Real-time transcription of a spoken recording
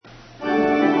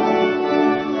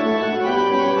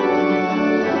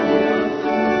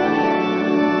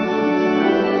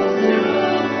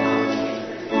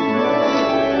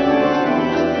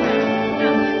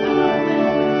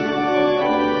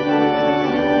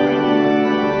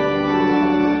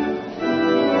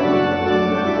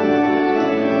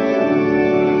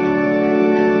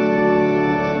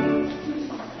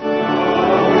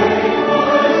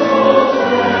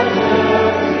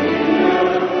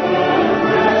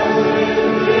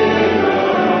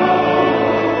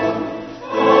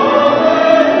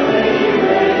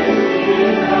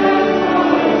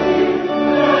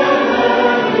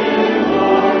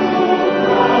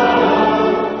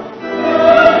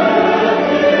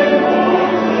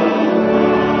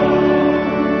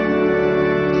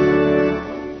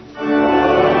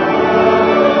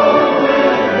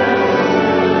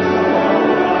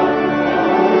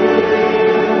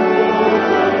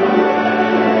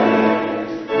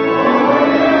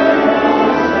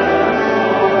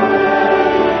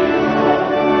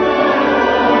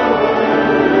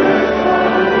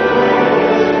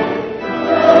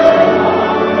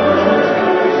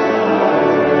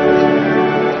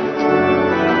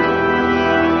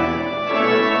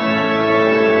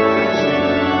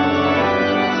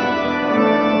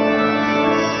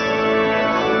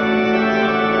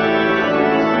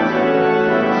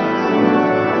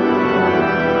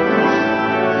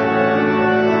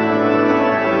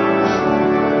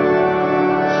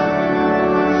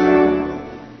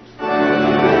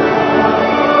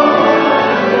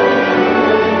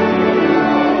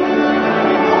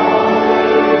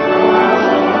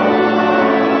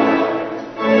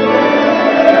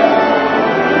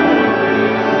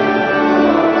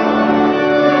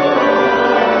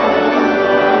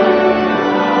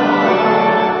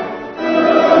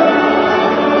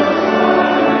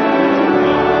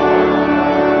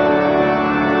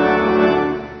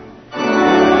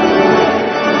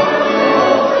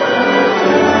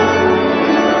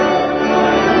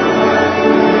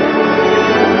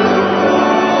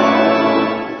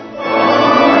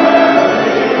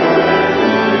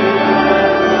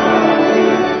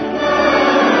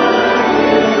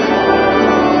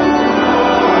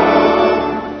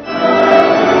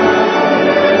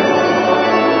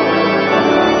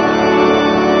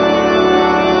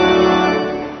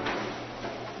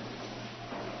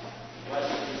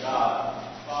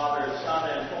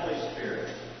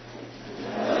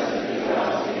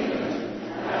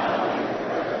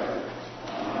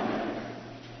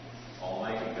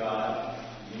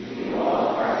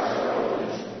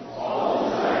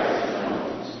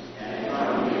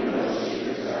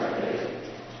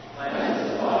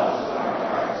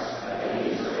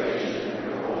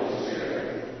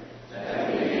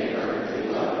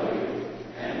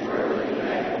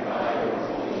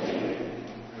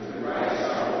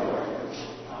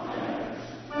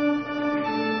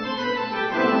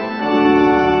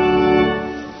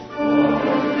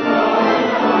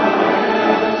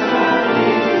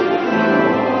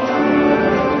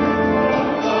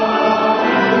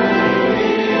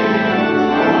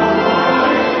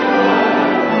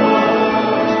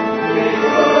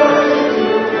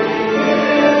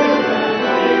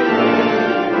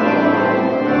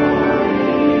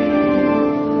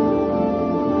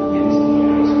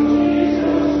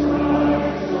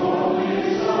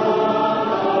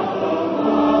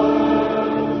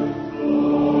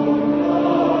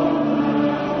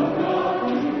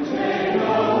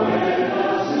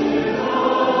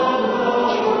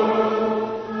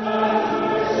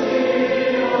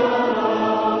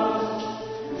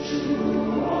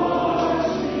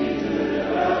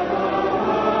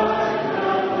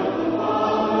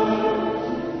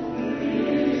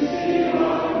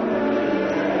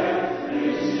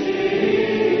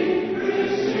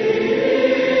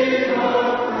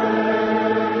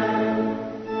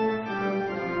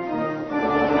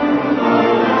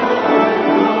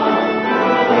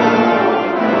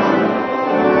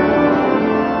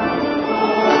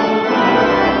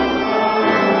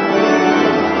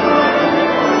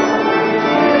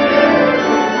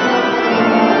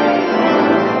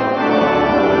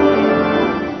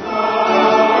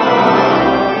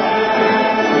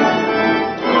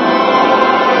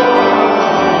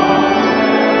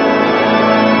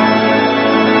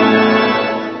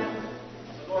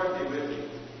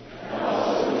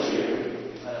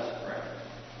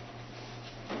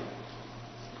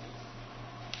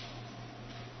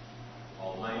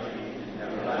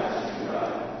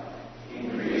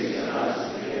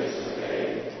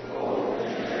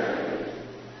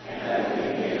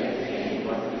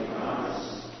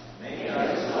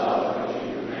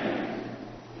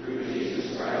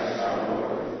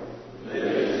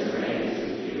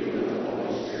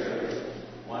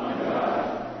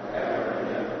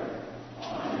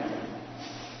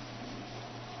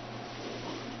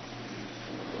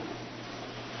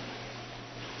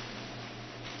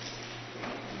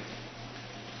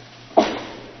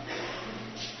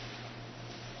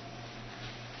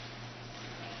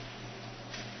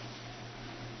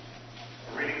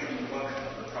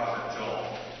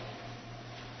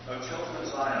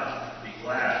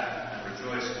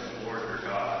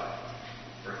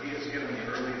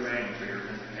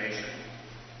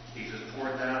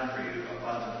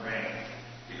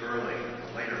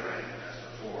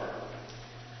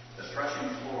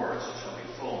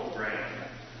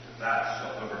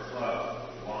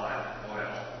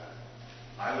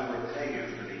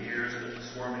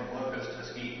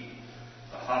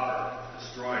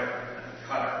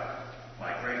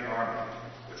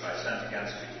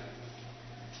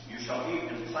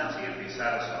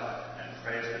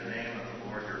praise the name of the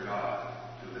Lord your God,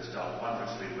 who has dealt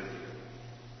wondrously with you.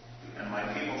 And my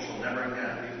people shall never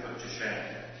again be put to shame.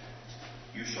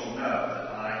 You shall know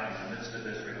that I am in the midst of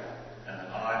Israel, and that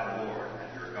I, the Lord,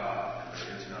 am your God, and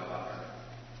there is no other.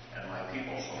 And my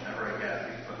people shall never again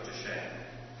be put to shame.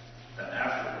 Then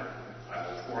afterward I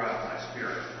will pour out my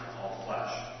spirit on all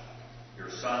flesh. Your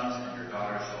sons and your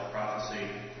daughters shall prophesy,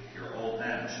 your old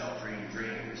men shall dream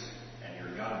dreams, and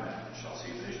your young men shall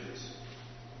see visions.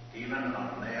 Even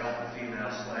on the male and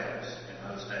female slaves in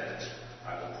those days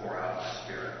I will pour out my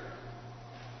spirit.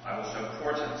 I will show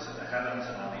portents in the heavens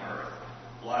and on the earth,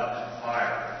 blood and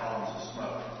fire and columns of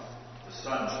smoke. The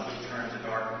sun shall be turned to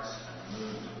darkness and the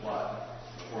moon to blood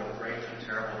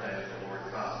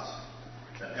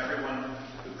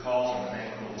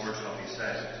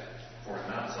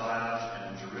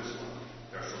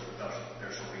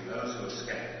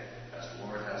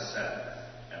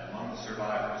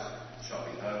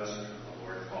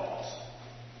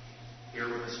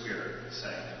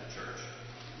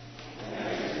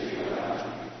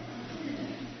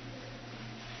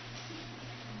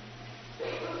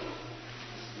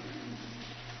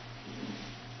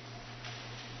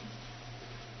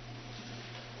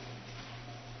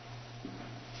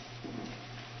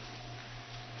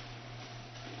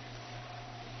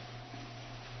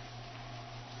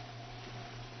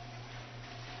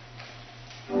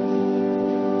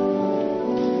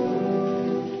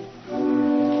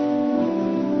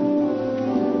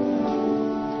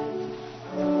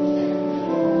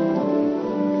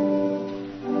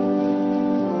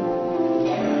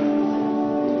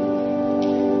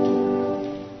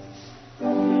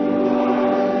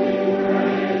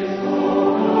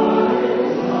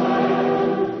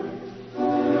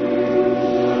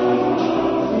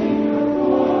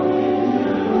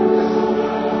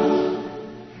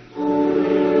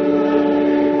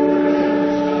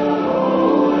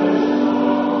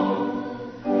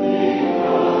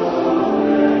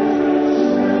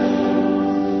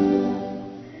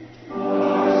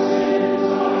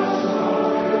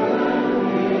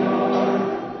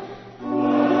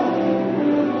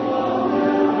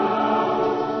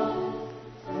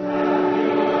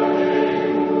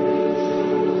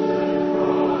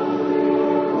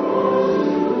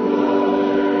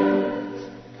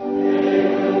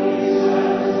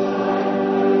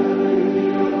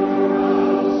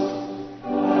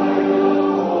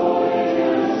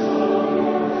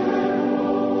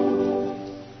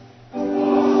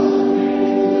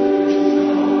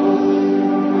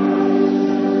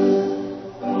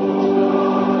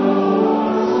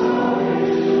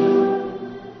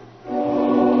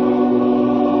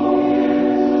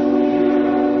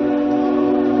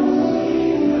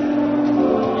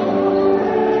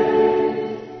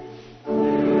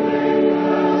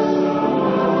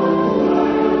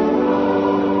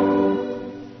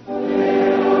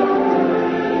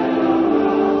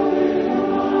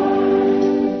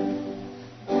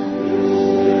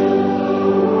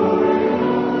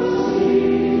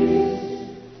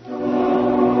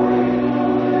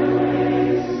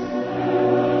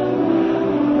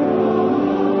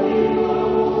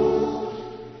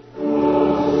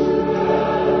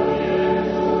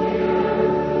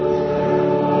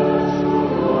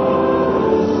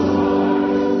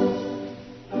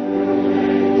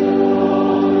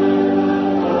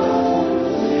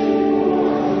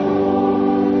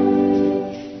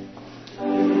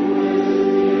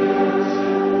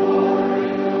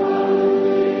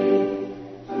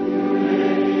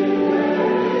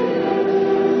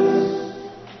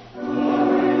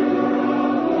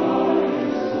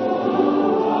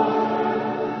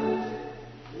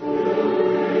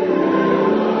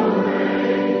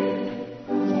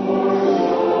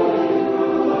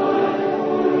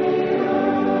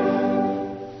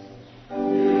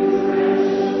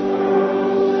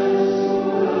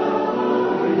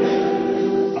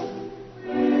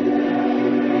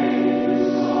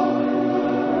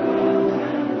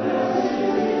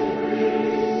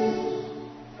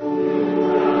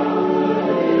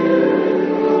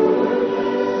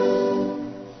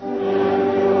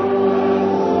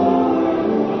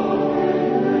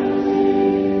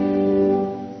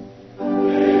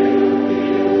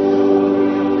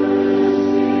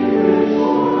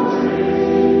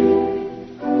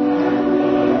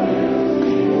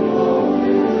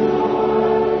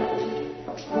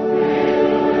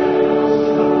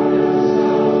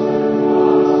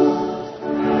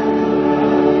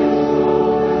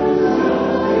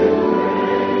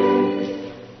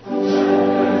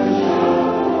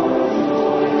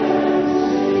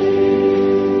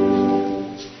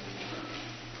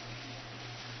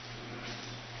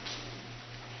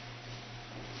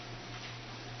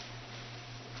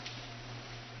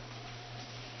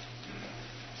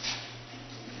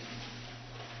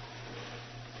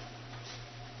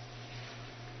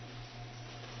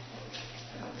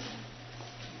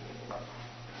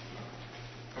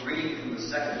from the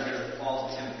second letter of Paul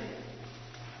to Timothy.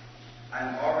 I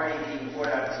am already being poured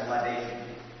out as a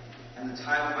libation, and the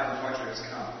time of my departure has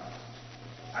come.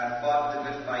 I have fought the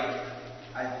good fight,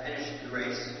 I have finished the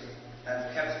race, I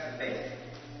have kept the faith.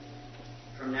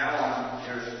 From now on,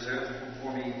 there is reserved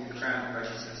before me the crown of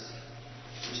righteousness,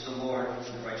 which the Lord,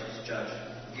 the righteous judge,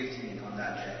 will give to me on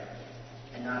that day,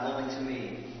 and not only to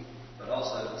me, but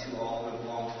also to all who have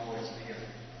longed for his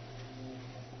appearing.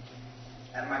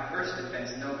 At my first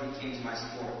defense, nobody came to my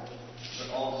support, but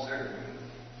all deserted me.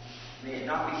 May it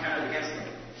not be counted against them,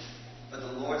 but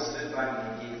the Lord stood by me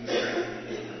and gave me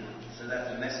strength, so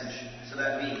that the message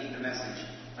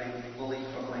might be fully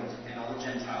proclaimed, and all the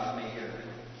Gentiles may hear of it.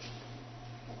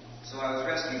 So I was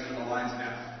rescued from the lion's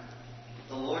mouth.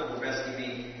 The Lord will rescue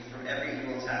me from every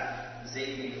evil attack, and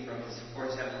save me from his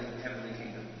court's heavenly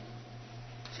kingdom.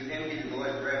 To him be the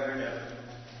glory forever and ever.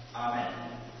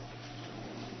 Amen.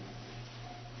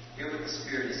 Hear what the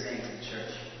Spirit is saying to the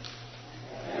church.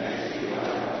 Thanks be to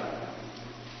God.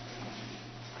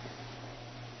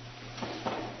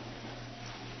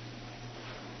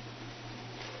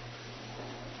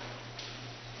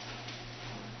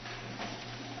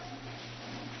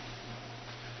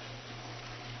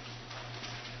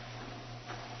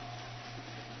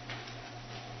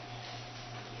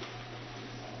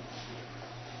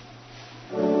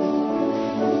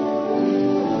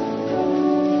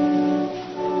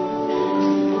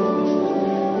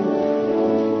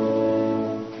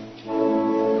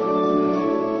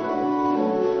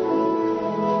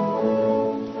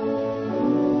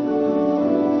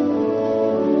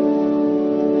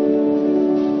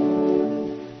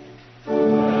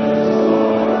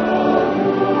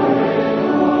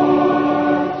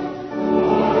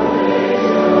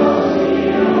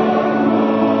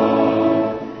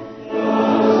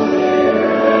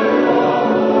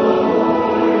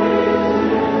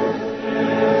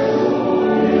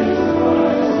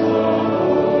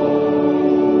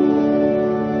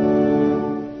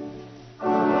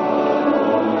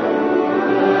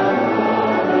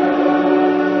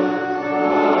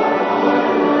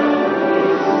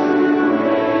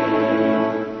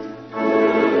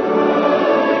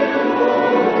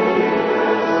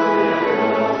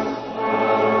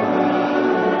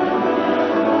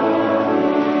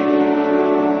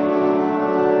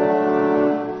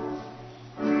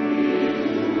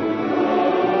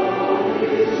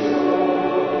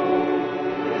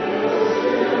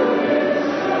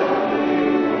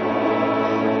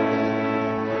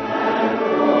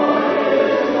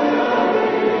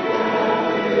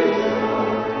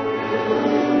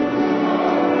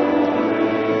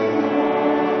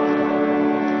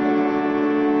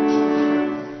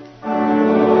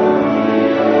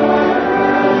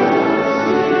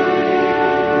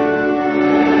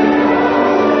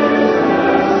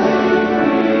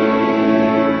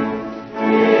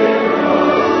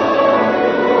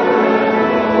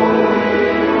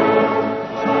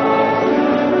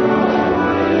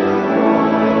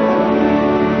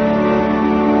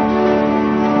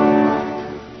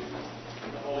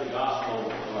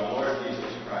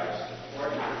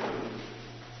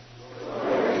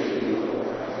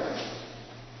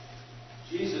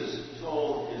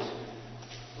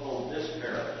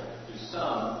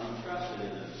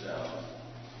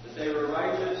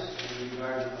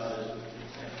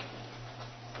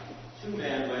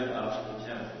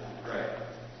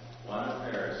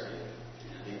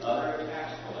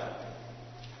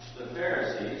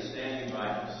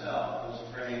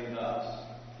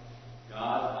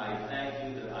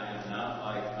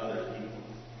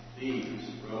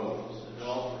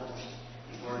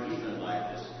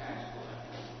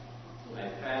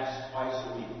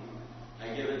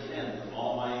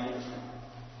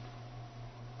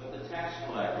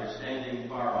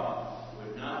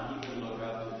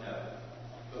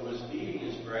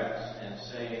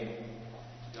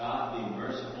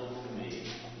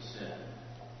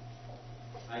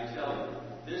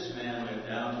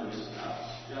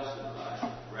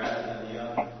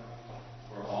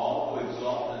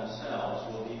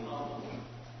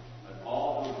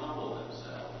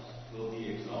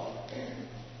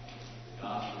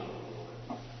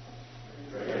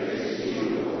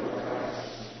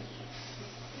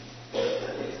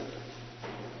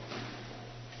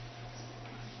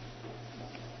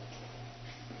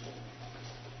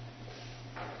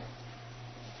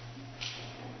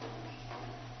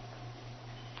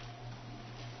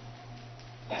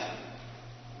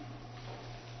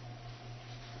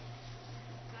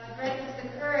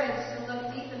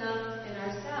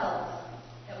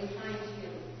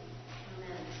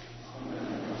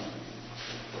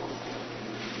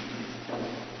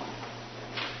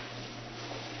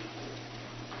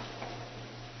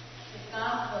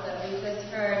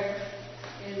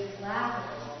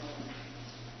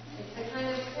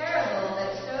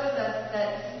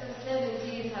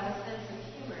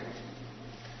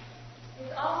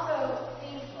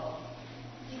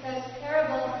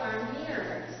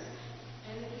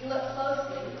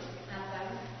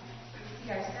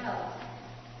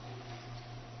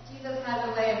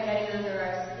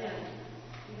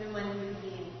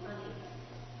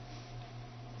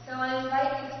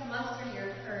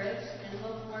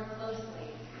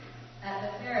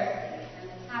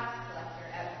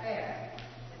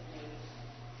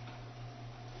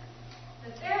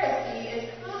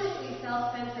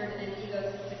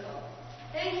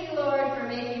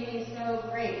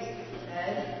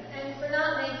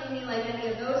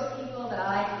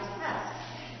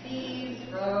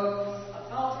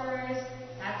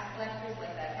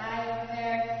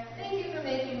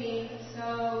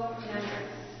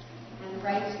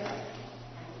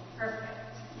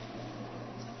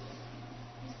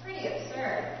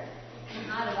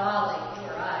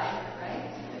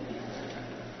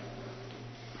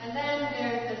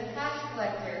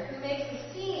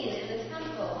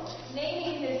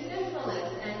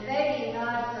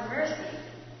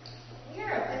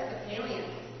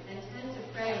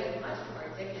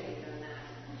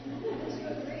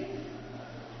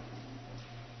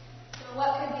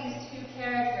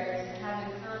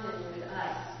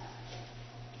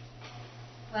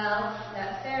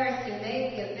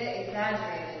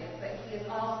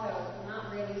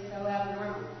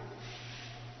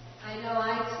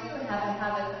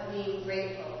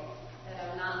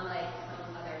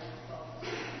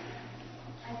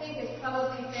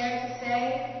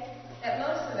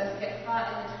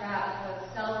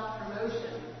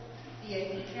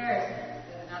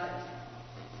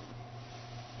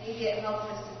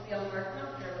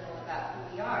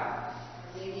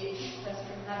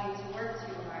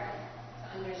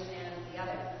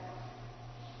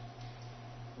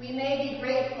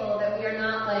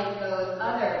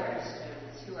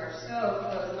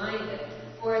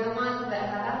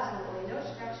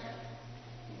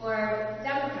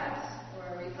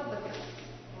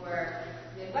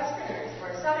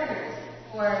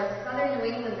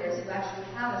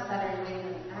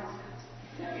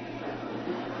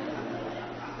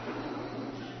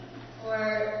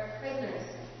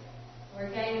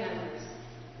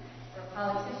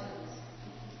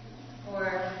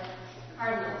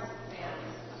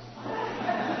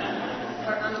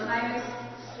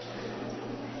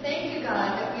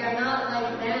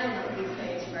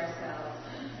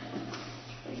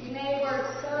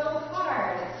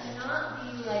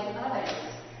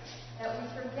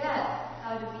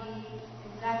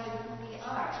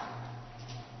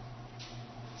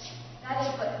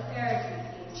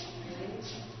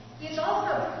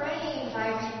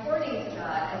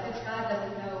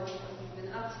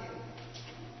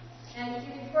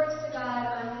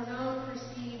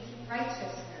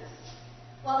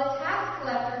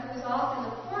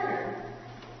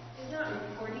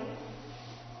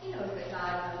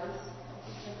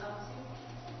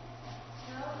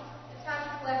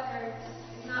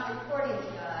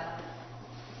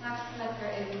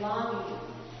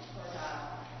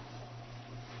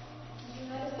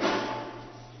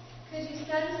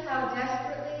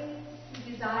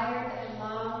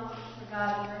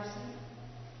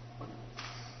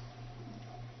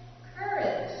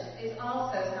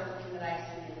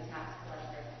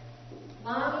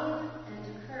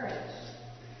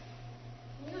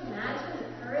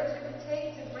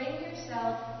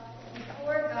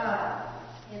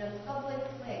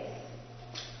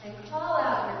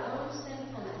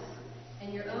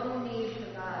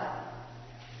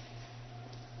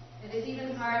 It is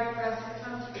even hard for us to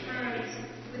come to terms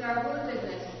with our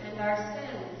woundedness and our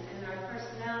sins and our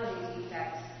personality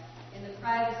defects in the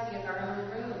privacy of our own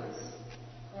rooms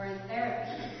or in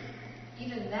therapy.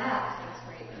 Even that takes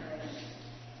great courage.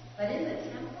 But in the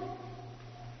temple,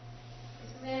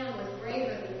 this man was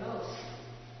braver than most,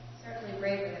 certainly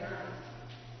braver than I.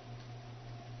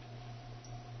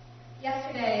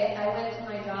 Yesterday, I went to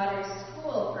my daughter's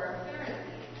school for a parent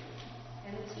meeting,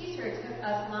 and the teacher took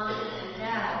us moms and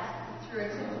dads through a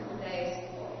typical day of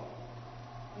school.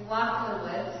 We walked in the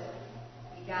woods.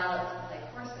 We galloped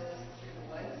like horses through the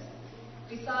woods.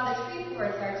 We saw the tree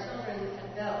forts our children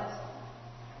had built.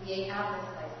 We ate apple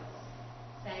slices,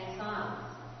 sang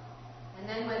songs, and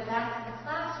then went back to the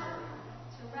classroom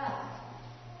to rest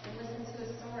and listen to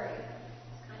a story.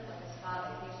 It's kind of like a spa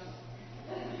vacation.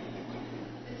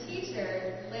 The teacher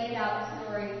laid out the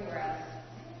story for us,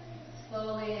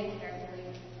 slowly and carefully,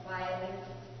 quietly.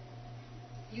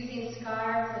 Using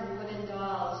scarves and wooden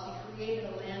dolls, she created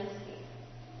a landscape,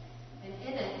 and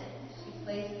in it, she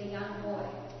placed a young boy.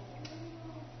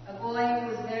 A boy who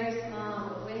was very small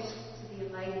but wished to be a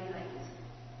mighty knight.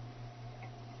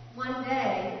 One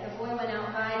day, the boy went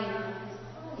out riding on his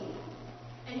pony,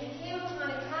 and he came upon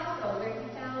a castle where he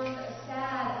found a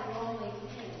sad and lonely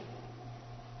king.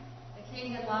 The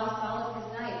king had lost all of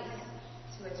his knights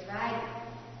to a dragon,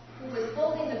 who was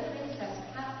holding the princess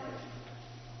captive.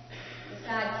 The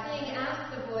sad king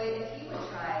asked the boy if he would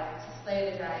try to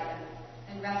slay the dragon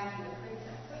and rescue the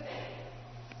princess.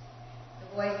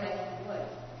 The boy said he would.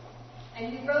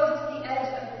 And he rode to the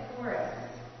edge of the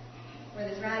forest where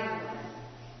the dragon was.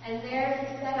 And there he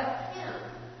set up camp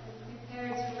and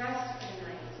prepared to rest for the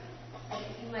night so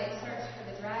that he might search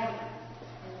for the dragon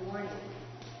in the morning.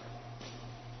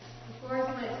 Before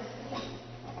he went to sleep,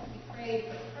 he prayed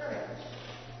for courage.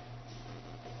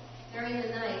 During the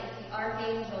night, the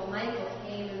archangel Michael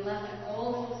came and left a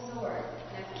golden sword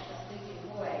next to the sleeping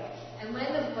boy. And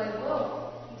when the boy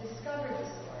woke, he discovered the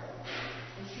sword,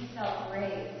 and he felt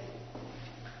brave.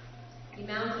 He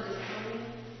mounted his pony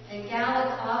and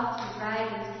galloped off to the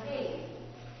dragon's cave,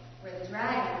 where the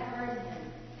dragon heard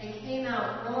him and came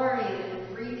out roaring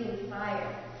and breathing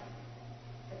fire.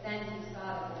 But then he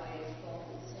saw the boy's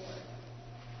golden sword,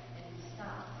 and he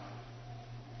stopped.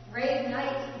 "Brave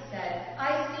knight," he said,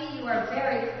 "I see you are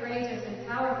very courageous and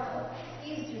powerful.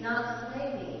 Please do not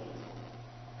slay me.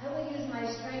 I will use my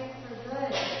strength for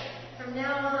good. From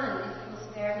now on, if you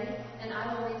will spare me, and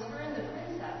I will return the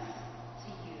princess to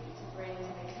you to bring to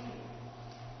the king."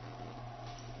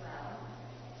 Well,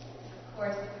 of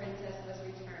course the princess was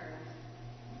returned,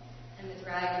 and the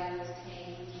dragon was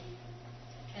tamed,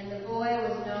 and the boy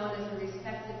was known as a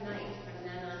respected knight from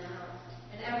then on out,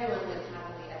 and everyone lived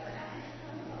happily ever after.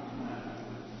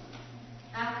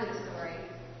 After the story,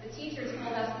 the teacher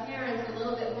told us parents a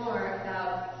little bit more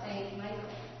about Saint Michael,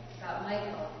 about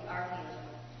Michael, the archangel.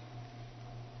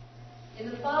 In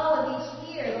the fall of each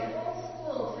year, the whole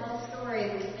school tells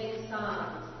stories and sings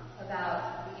songs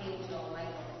about the angel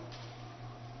Michael.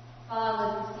 Fall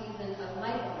is the season of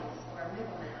Michaelmas, or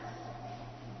Michaelmas,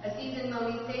 a season when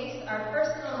we face our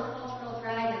personal and cultural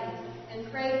dragons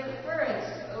and pray for courage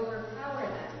to overpower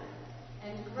them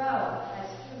and grow as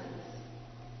humans.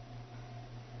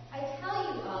 I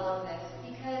tell you all of this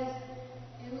because,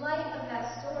 in light of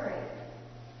that story,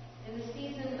 in the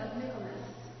season of Michaelmas,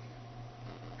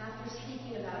 after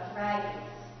speaking about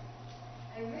dragons,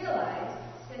 I realized,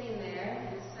 sitting there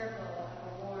in the circle of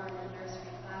a warm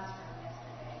nursery classroom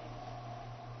yesterday,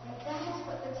 that that's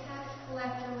what the tax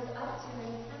collector was up to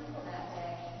in the temple that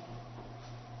day.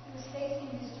 He was facing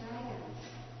his dragons.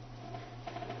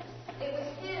 It was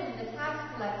him, the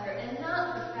tax collector, and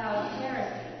not the proud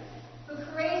Pharisee, who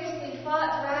courageously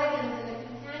fought dragons in the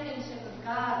companionship of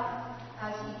God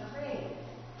as he prayed,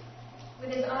 with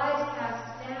his eyes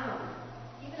cast down,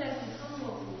 even as he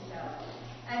humbled himself,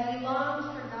 as he longed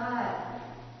for God,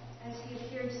 as he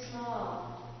appeared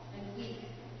small and weak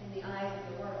in the eyes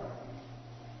of the world.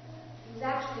 He was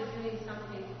actually doing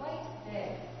something quite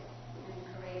big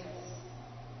and courageous.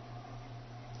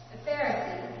 The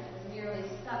Pharisee was merely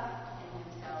stuck in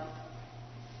himself,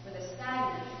 with a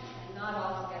stagnant and not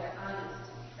altogether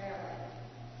honest prayer life.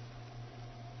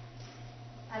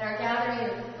 At our gathering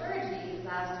of the clergy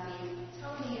last week,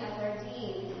 Tony, as our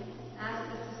dean, asked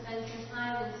us to spend some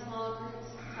time in small groups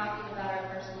talking about our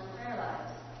personal prayer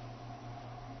lives.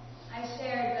 I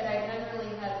shared that I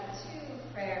generally have two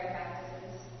prayer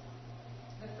practices.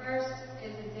 The first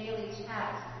is a daily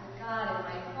chat with God in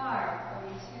my car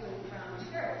going to and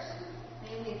from church,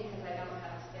 mainly because I don't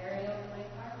have a stereo in my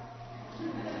car.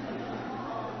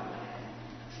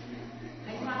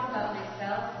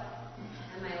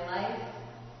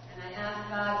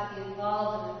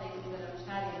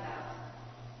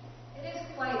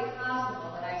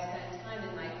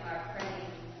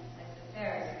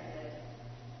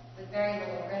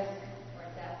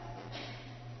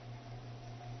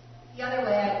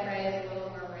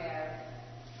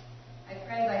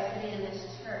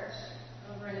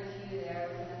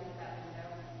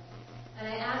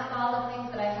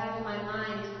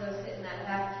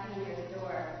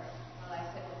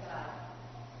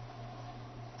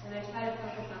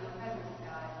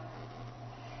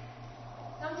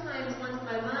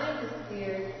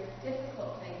 fear,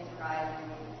 difficult things arise in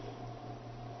me.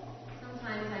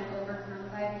 Sometimes I'm overcome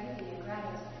by beauty and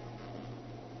gratitude.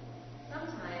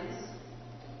 Sometimes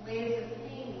waves of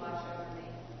pain wash over me.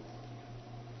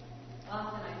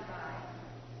 Often I cry.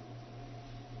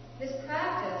 This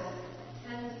practice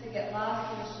tends to get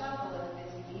lost in the shuffle of a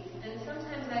busy week, and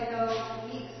sometimes I go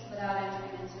weeks without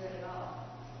entering into it at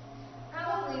all.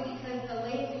 Probably because the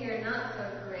lazier, not so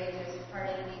courageous part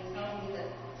of me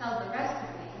tells the rest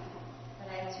of me that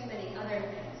I have too many other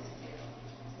things to do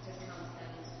to just come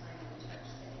spend time in the church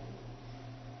city.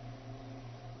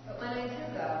 But when I do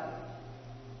go,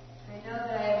 I know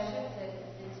that I have shifted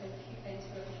into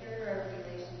a purer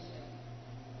relationship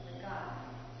with God.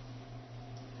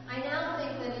 I now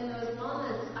think that in those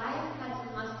moments, I have had to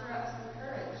muster up some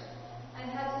courage. I've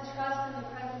had to trust in the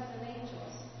presence of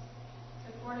angels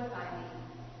to fortify me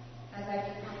as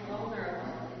I become vulnerable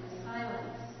in the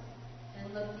silence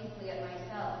and look deeply at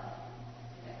myself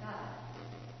and at God.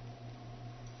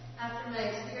 After my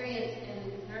experience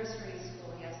in nursery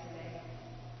school yesterday,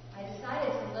 I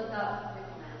decided to look up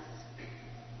Michaelmas,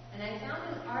 and I found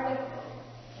an article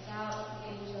about the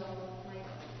angel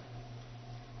Michael.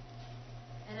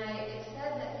 And it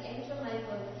said that the angel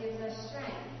Michael gives us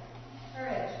strength,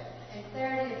 courage, and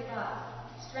clarity of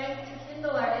thought, strength to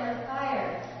kindle our inner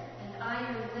fire, and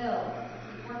iron will to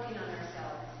keep working on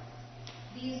ourselves.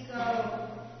 These go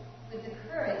with the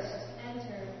courage to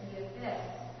enter the abyss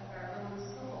of our own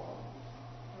soul,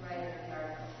 the writer of the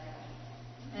article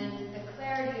said, and the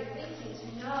clarity of thinking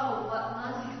to know what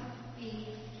must be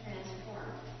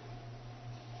transformed.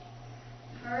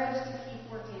 Courage to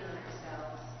keep working on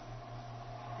ourselves,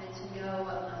 and to know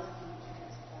what must be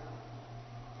transformed.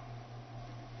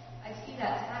 I see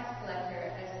that tax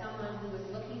collector as someone who was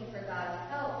looking for God's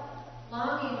help,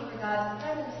 longing for God's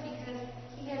presence, because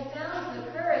he had found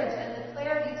the courage and the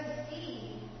clarity to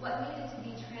see what needed to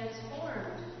be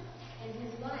transformed in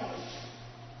his life.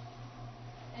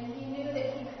 And he knew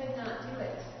that he could not do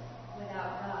it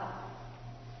without God.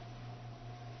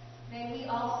 May we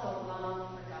also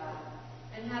long for God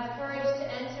and have courage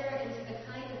to enter into the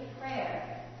kind of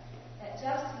prayer that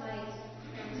just might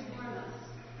transform us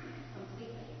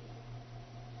completely.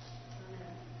 Amen.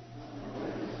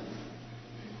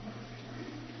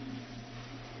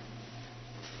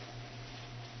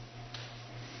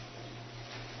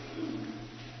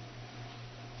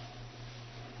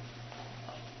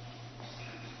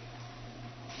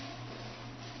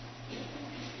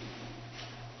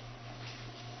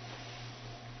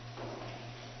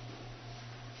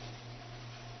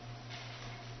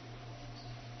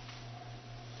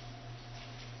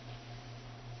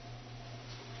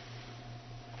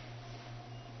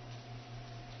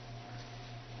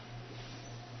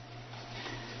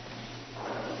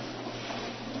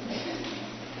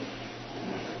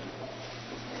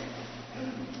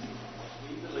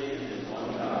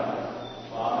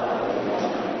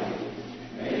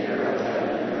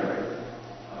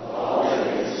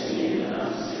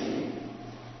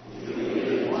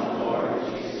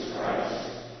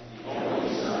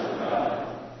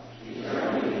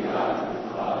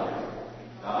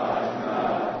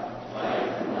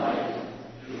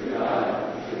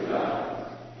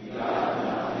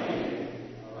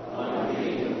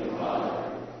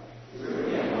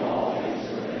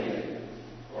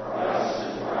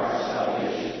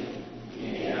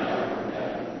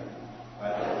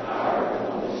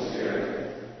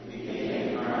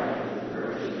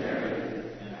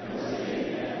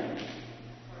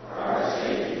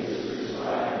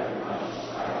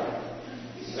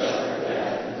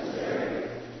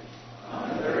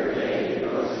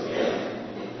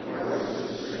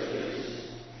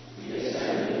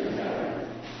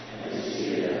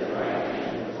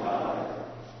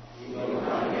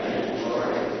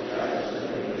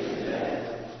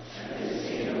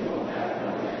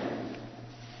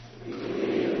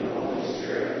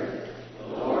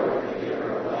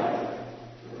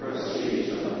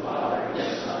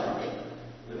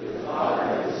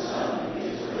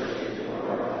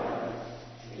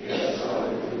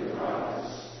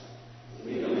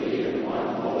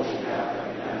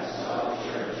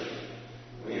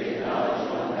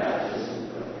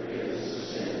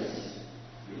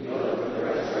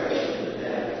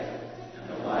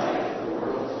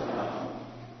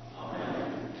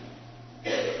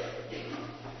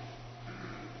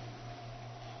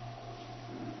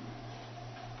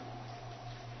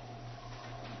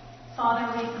 Father,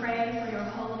 we pray for your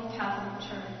Holy Catholic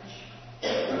Church.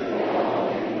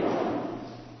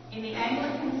 In the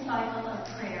Anglican cycle of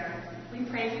prayer, we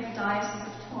pray for the Diocese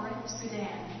of Torrent,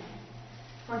 Sudan,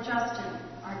 for Justin,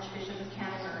 Archbishop of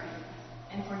Canterbury,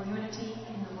 and for unity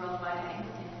in the worldwide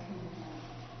Anglican communion.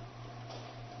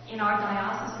 In our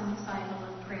diocesan cycle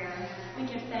of prayer, we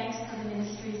give thanks for the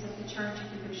ministries of the Church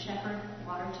of the Good Shepherd,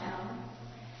 Watertown,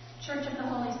 Church of the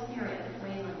Holy Spirit,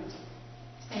 Wayland,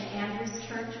 St. Andrew's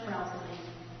Church, Wellesley,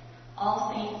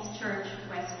 All Saints Church,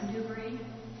 West Newbury,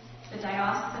 the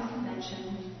Diocesan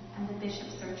Convention, and the Bishop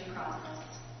Search process.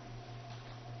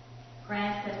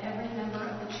 Grant that every member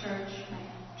of the Church may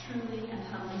truly and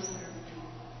humbly serve you.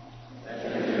 That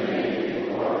your name be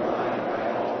glorified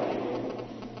by all people.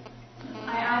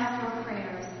 I ask your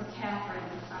prayers for Catherine,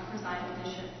 our presiding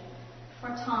bishop, for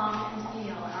Tom and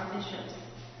Neil, our bishops,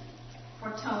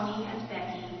 for Tony and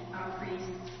Becky, our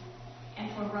priests,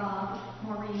 and for Rob,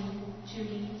 Maureen,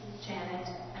 Judy, Janet,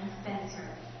 and Spencer,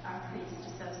 our priest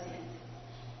associates.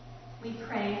 We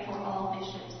pray for all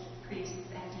bishops, priests,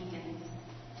 and deacons.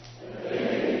 That they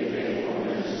may be faithful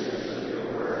ministers of your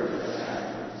word and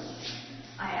sacraments.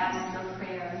 I ask your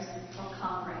prayers for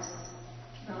Congress,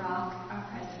 Barack, our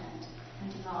president,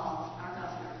 and Deval, our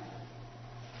governor.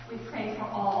 We pray for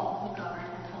all who govern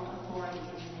and hold authority in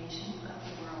the nations of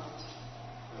the world.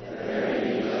 That there may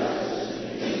be justice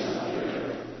and peace on the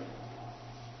earth.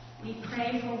 We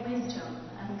pray for wisdom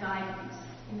and guidance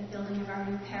in the building of our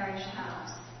new parish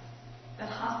house, that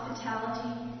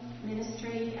hospitality,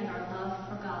 ministry, and our love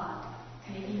for God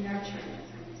may be nurtured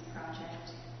through this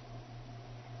project.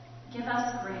 Give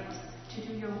us grace to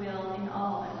do your will in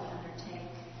all that we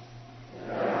undertake.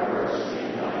 That our works may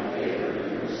find favor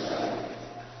in your sight.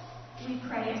 We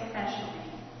pray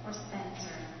especially for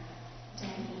Spencer,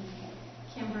 Denny,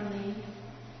 Kimberly,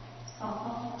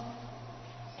 Saul,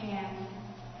 Anne,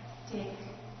 Dick,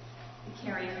 the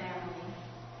Carey family,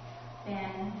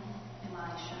 Ben,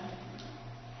 Elisha,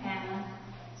 Hannah,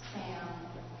 Sam,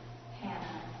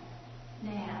 Hannah,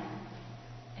 Nan,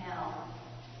 Elle,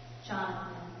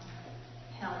 Jonathan,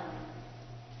 Helen,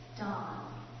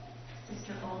 Don,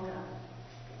 Sister Olga,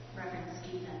 Reverend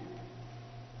Stephen,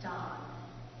 Don,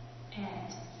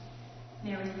 Ed,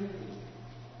 Mary Louie,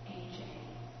 AJ,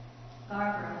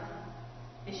 Barbara,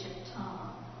 Bishop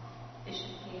Tom,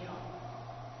 Bishop Gail,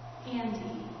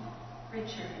 Andy,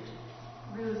 Richard,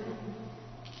 Reuben,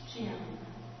 Jim,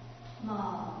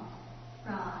 Mom,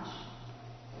 Raj,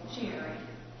 Jerry,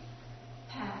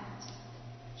 Pat,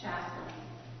 Jacqueline,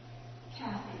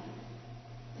 Kathy,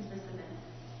 Elizabeth,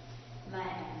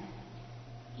 Lang,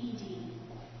 Edie,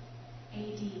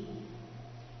 AD,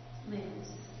 Liz,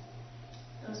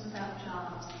 those without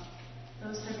jobs,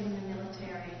 those serving in the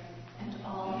military, and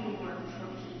all who work for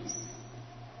peace.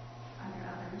 Are there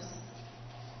others?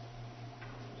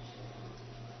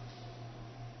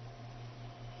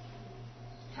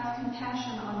 Have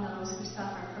compassion on those who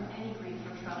suffer from any grief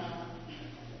or trouble.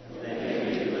 They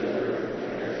may be delivered from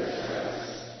their distress.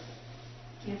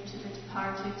 Give to the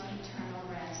departed eternal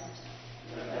rest.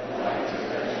 Let the light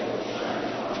perpetual shine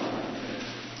upon them.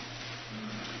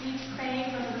 We pray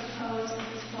for the repose of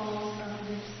the souls of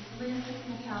Liz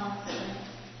McAllister,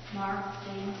 Mark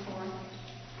Danforth,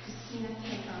 Christina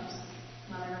Pecos,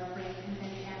 mother of Rick and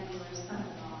Betty Ambler's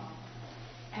son-in-law,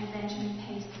 and Benjamin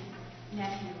Payson,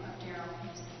 nephew of Darrell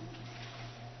Payson.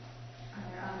 Are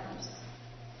there others?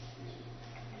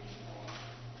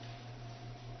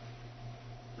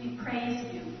 We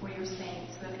praise you for your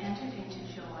saints who have entered into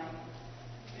joy.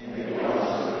 And we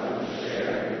also come to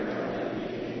share in your heavenly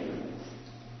kingdom.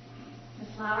 The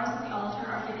flowers at the altar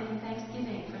are given in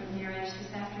thanksgiving for the marriage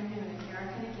this afternoon of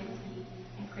Erica Niginski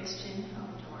and Christian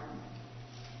Homedorn.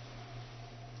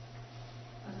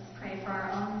 Let us pray for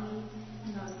our own needs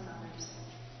and those of others.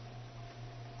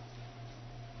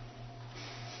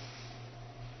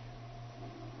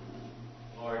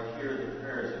 Lord, hear the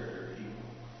prayers of your people.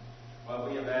 What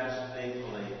we have asked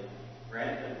faithfully,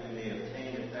 grant that we may obtain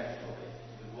effectually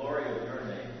the glory of your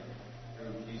name,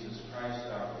 through Jesus Christ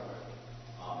our Lord.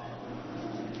 Amen.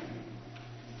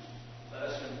 Let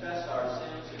us confess our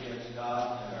sins against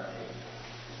God and our neighbor.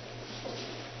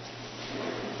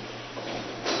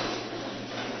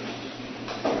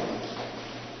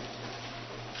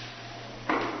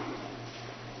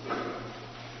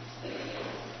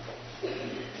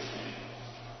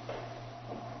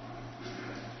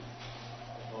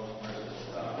 Most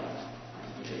merciful God,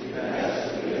 we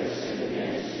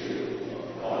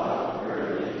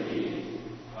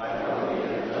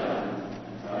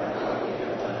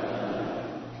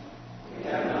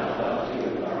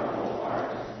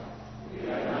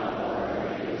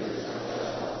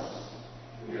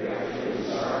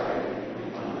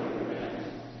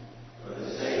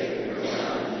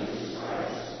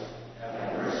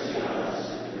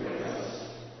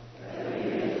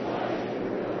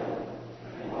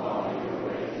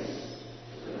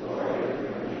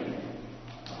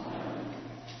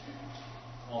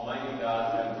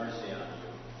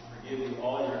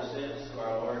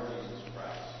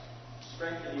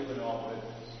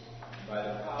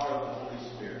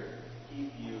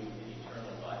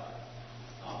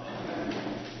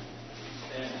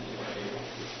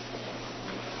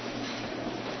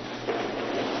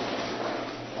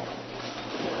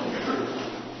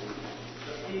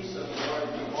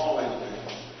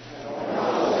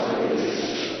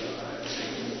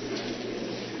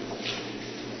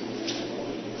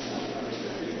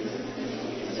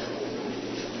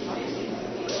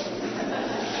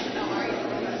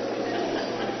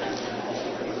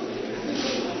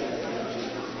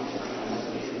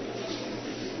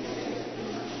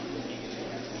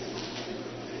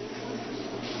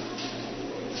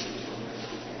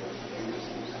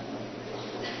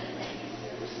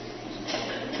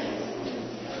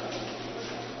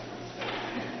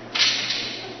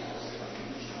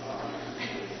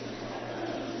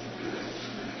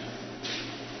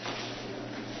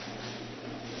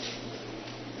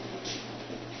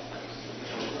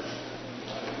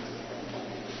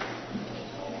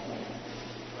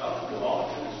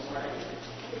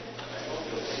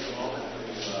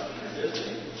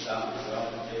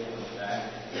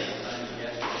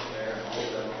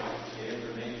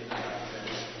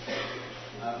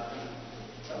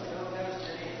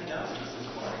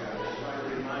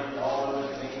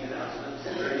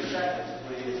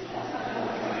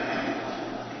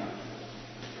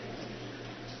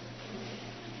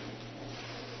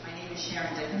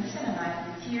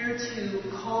to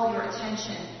call your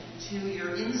attention to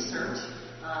your insert.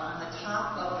 On the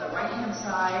top of the right-hand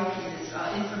side is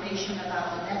information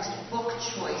about the next book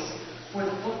choice for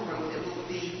the book group. It will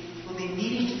be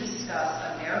meeting to discuss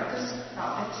America's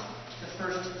Prophet the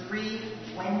first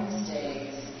 3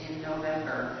 Wednesdays in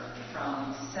November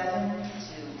from 7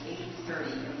 to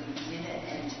 8:30, and we begin and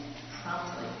end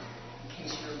promptly in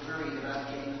case you're worried about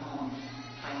getting home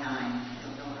by 9.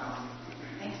 No problem.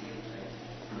 Thank you.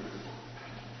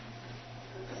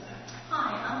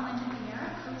 Hi, I'm Linda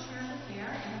Pierre, co-chair of the fair,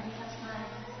 and we have my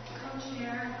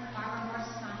co-chair, Barbara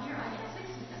Morris, not here. I get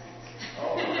 60 seconds.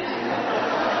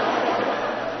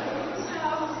 So,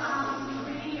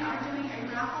 we are doing a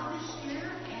raffle this year,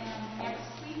 and next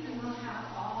week we will have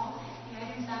all the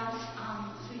items out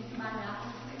so you can buy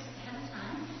raffle tickets ahead of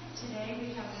time. Today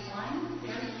we have one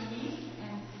very unique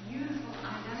and beautiful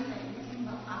item that you can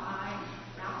buy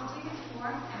raffle tickets for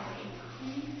at a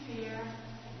pre-fair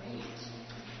rate.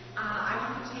 I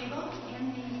want the table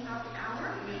in the happy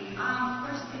hour. Of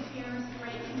course, the fair is a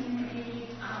great community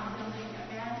building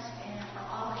event and for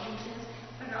all ages,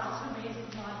 but it also raises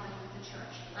a lot of money for the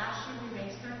church. Last year we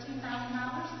raised $13,000.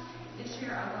 This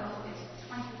year our goal is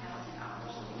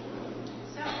 $20,000.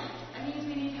 So that means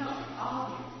we need help, all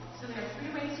of you. So there are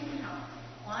 3 ways you can help.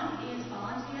 One is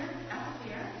volunteer at the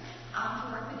fair to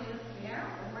work the day of the fair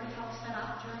or to help set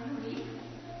up during the week.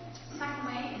 Second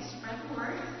way is spread the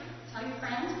word. Tell your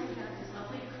friends. We've got these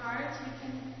lovely cards you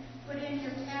can put in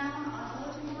your town on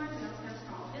bulletin boards. We also have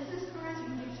small business cards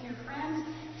you can give to your friends.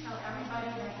 Tell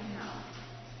everybody that you know.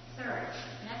 Third,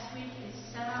 next week is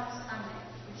Set Up Sunday,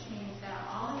 which means that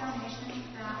all the donations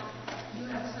that you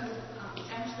have so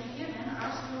generously given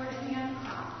are stored in the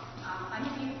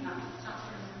underneath, not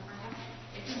stored in the front.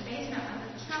 It's in the basement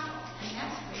under the chapel. And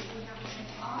next week we have to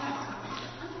take all that stuff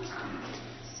underground.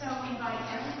 So we invite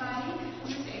everybody who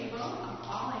is able, of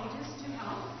all ages, to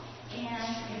help. And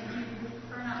if you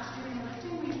prefer not to do any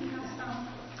lifting, we do have some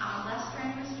less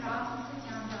strenuous jobs and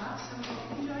sit-down jobs, so you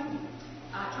can join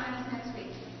us next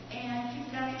week. And keep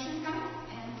the donations coming,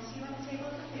 and we'll see you at the table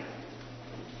at the fair.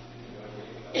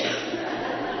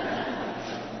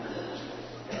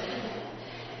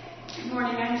 Good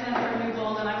morning, I'm Jennifer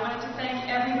Newbold, and I wanted to thank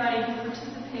everybody who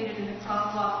participated in the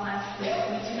crosswalk last week.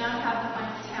 We do not have the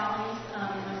final tallies, the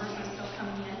numbers are still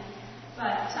coming in,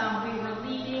 but we were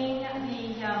leading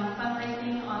the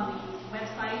fundraising on the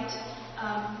website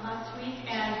last week,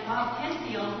 and Bob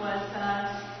Penfield was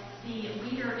the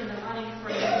leader in the running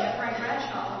for the Frank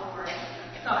Bradshaw Award.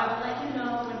 So I will let you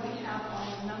know when we have all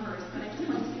the numbers, but I just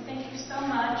want to say thank you so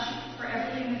much for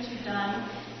everything that you've done.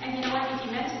 And you know what, if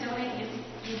you meant to donate, if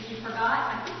you forgot,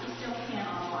 I think you still can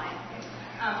online.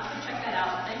 So check that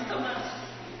out. Thanks so much.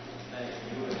 Thank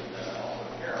you, and also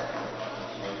Carol.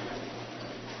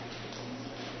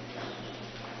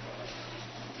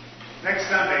 Next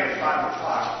Sunday at 5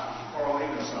 o'clock, Choral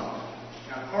Evensong.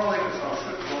 Now, Choral Evensong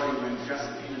should bore you in just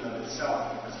in and of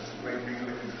itself because it's a great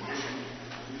Anglican tradition.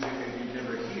 Music that you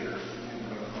never hear in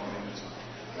the Choral Evensong.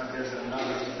 But there's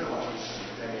another Phillips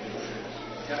that you should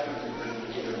definitely bring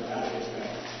with you on Thursday's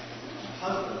day.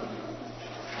 Husband,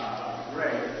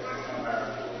 Ray, our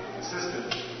assistant,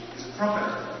 is a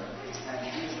trumpeter, and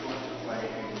he's going to play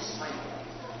a recital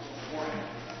for him.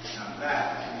 Now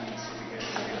that needs to get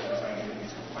together because I think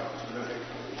he's quite terrific.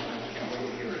 I can't wait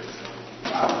to hear it. So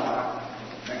 5 o'clock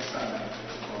next Sunday.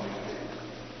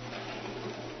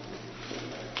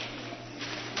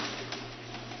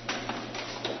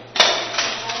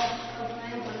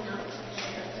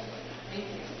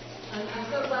 I'm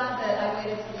so glad that I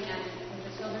waited till the end because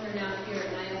the children are now here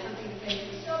and I have something to say to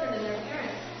the children and their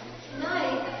parents.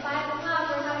 Tonight at 5 o'clock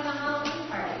we're having a Halloween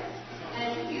party.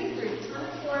 And youth group, come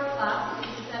at 4 o'clock. You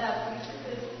can set up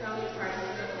usually from your parties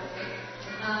or whatever.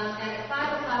 And at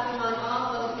 5 o'clock we want all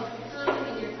those who can come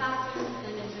in your costumes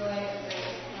and enjoy a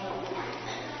great Halloween party.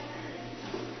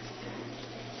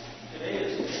 Today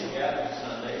is St. Gathering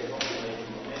Sunday. Hopefully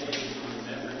many of you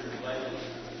remember your pledges.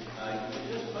 You can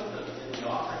just put them in the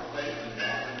offering plate and the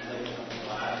offering plate on the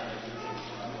side, and you can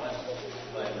bless the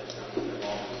pledges that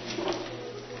all receive.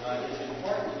 It's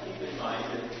important to keep in mind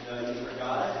that you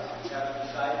forgot it, you haven't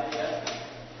decided yet.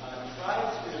 Try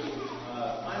to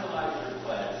finalize your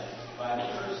pledge by the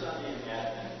first Sunday in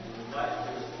Advent. We would like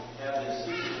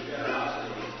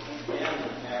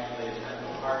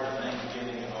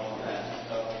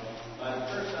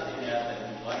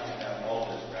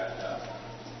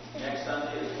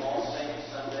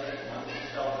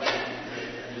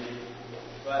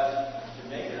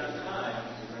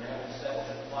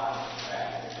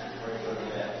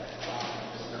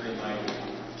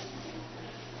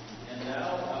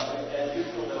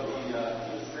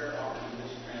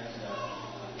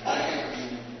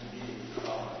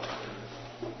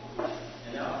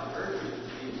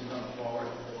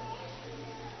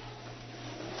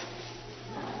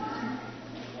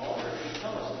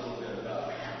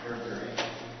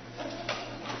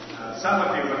some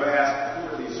of you have asked, who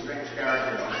are these strange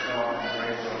characters that show up in the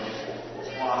grave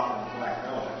robes, cloth and black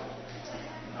velvet?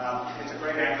 It's a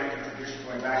great Anglican tradition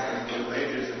going back to the Middle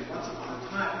Ages, and once upon a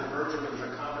time, the Virgin was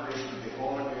a combination of the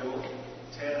Owen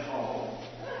Ted Hull,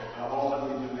 all that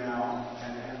we do now,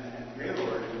 and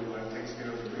Gaylord, who takes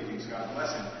care of the readings, God bless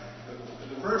him.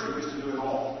 The Virgin used to do it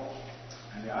all.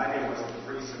 And the idea was that the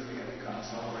priests simply had to come,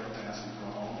 celebrate Mass, and go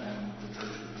home, and the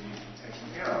church would be taken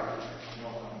care of.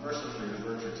 Mercifully, the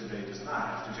Virgin today does not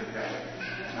have to do that.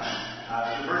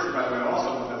 The Virgin, by the way,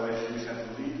 also in the Middle Ages used to have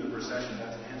to lead the procession.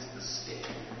 That's hence the stick,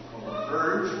 called a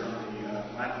verge, from the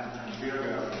Latin term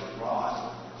virga, or rod,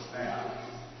 or staff.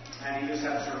 And he just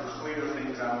had to sort of clear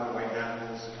things out of the way,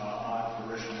 animals, odd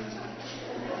parishioners,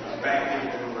 bang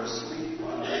people who were asleep,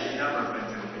 a number of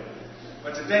things that he did.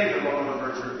 But today, the role of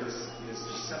the Virgin is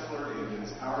simpler. It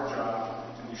is our job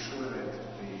to be sure that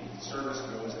the service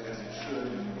goes as it should,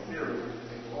 and in theory,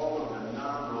 take all of the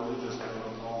non-religious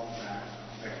protocols back,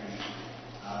 Becky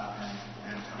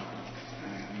and Tony,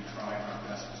 and we try our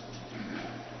best to do that.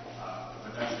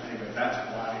 But that's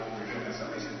why we're doing this.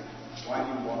 Somebody said, why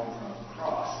do you walk in front of the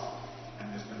cross? And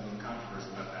there's been a little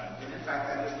controversy about that. And in fact,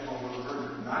 that is the role of the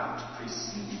Virgin, not to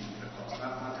precede the cross,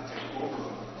 not to take over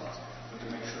from the cross, but to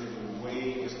make sure the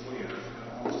way is clear,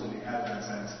 almost in the Advent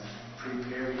sense,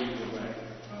 prepare you the way.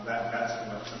 That's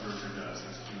what the Virgin does,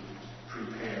 is to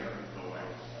prepare the way.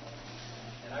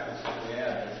 And I would simply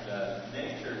add that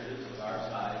many churches of our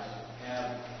size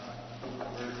have the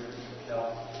Virgin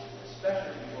herself,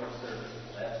 especially before service.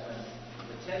 That's when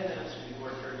the 10 minutes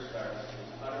before church starts is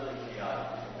utterly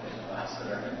chaotic for the us that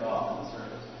are involved in the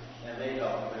service, and they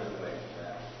help clear the way for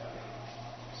that.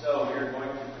 So we're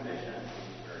going to commission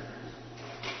these virgins.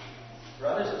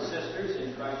 Brothers and sisters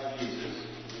in Christ Jesus,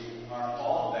 we are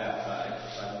all baptized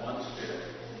by the one Spirit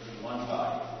into one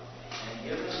body, and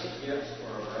given gifts for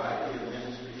a variety of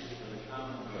ministries for the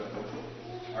common good.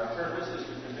 Our purpose is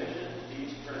to commission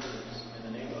these persons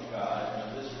in the name of God and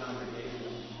of this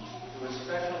congregation to a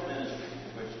special ministry to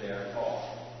which they are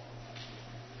called.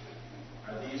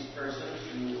 Are these persons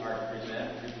who are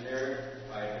prepared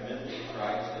by a commitment to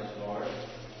Christ as Lord,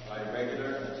 by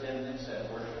regular attendance at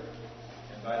worship,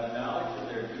 and by the knowledge of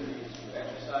their duties to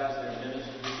exercise their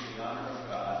ministry to the honor of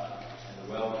God and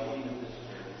the well-being of this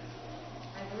church?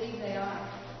 I believe they are.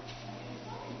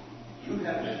 You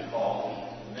have been called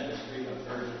to the ministry of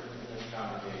virgin in the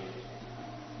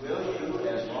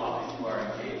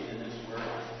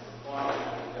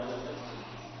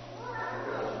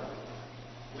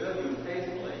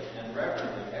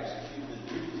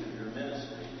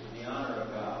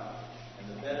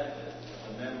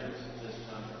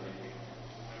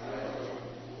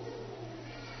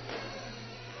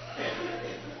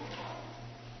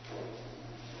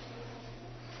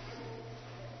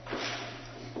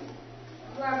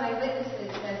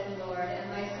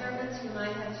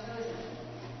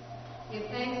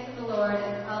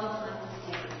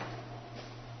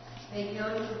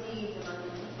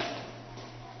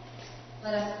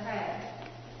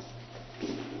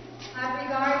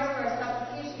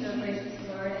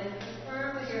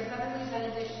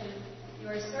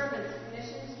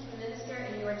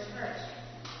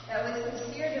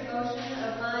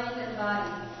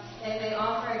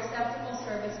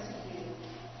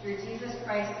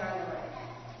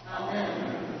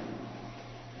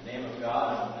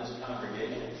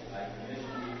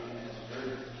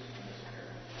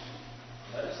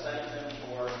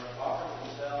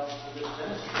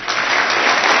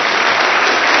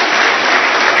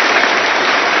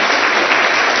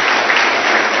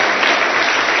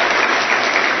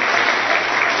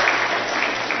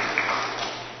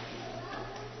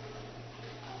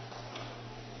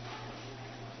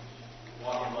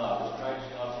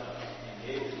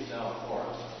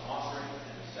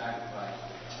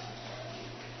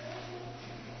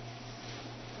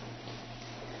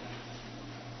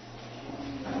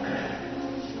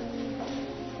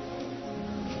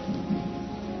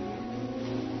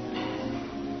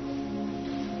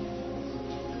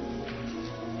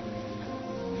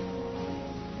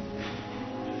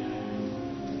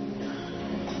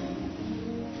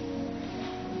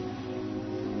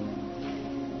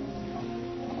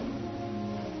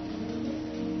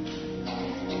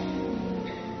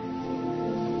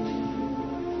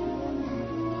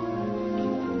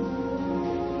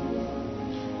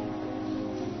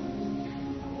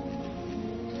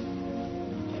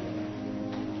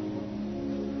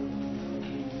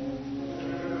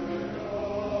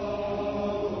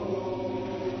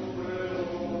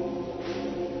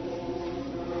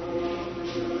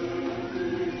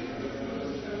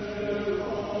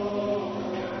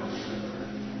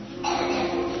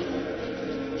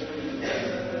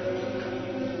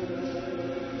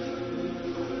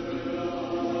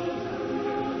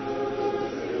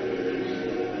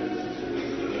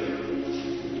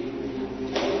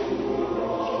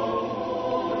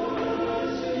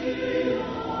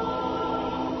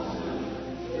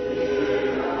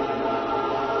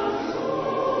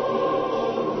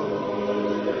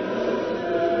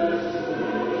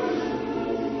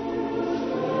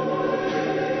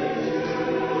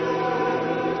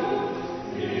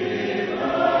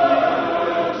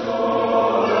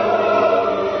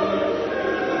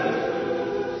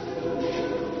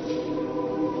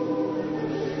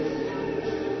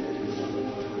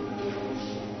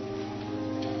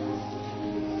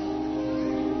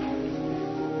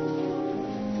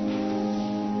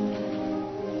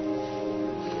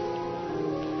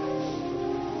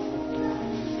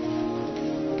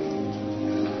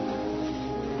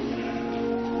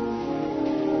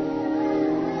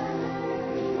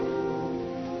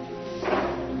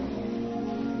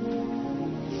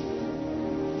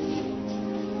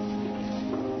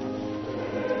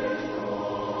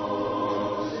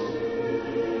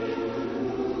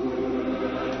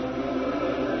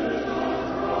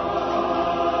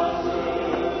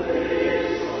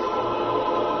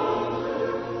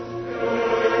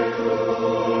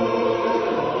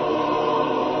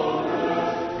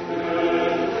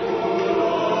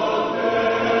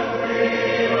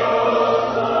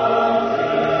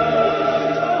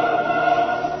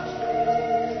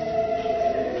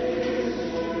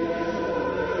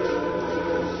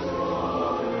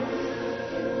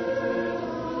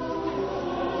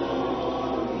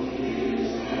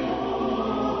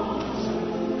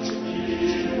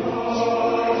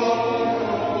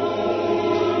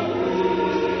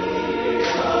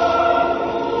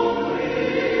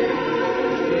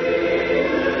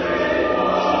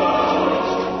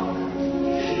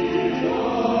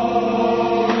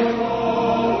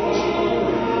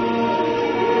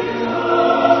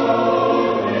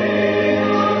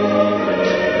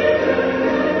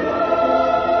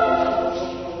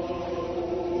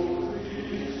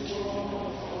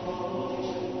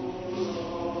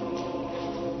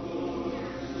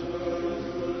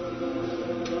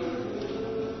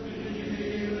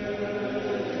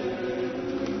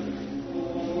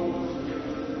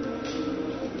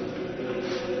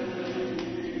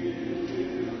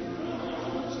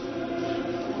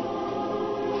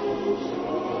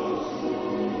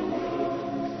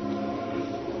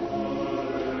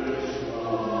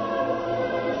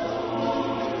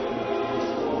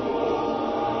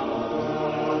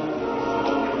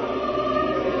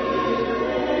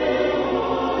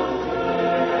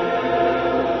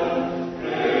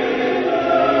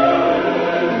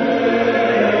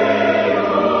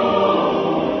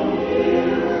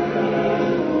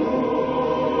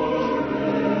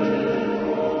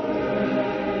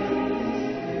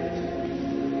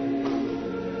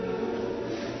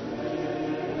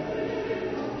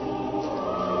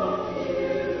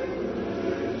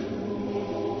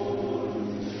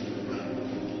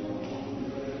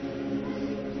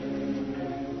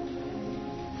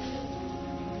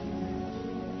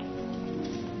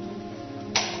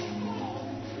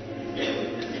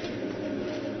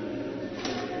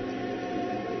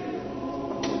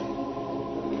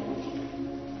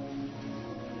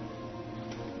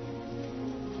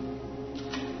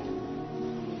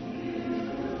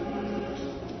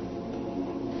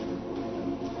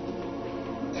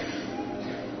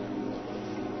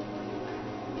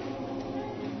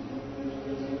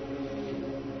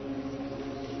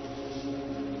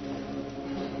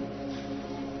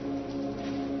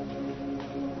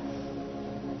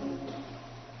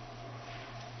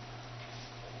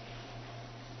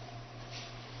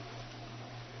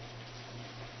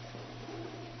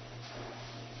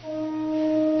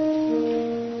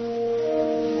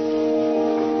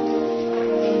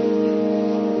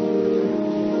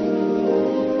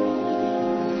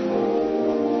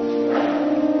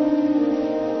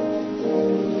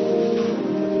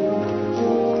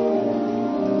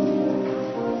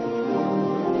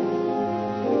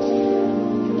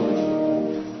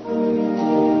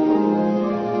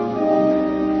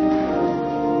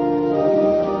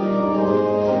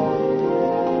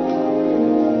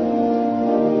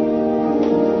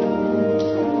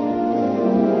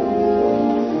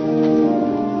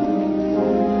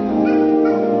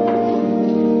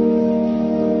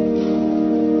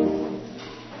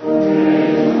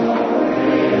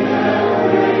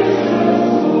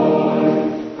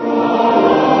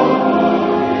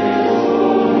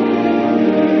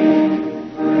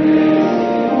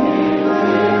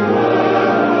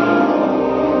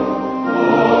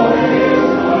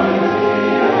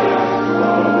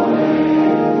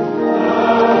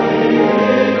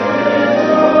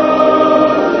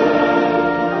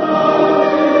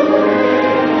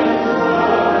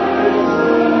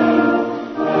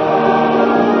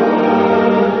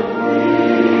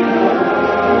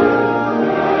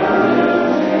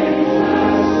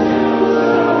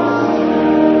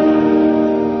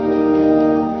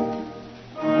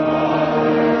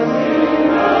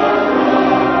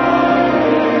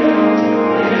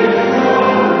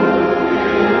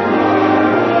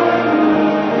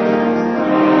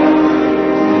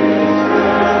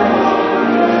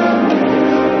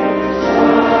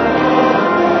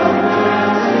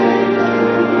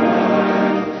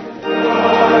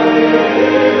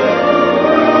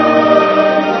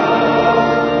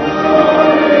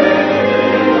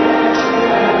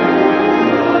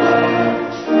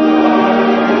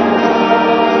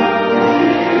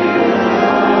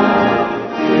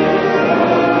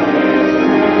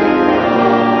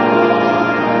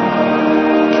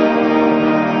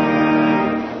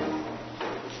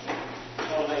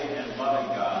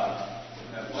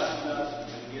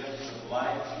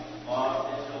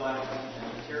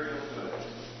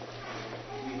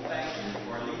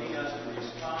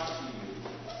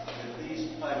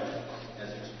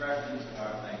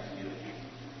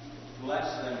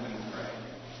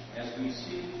we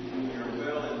seek to do your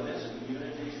will in this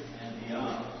community and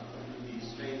beyond through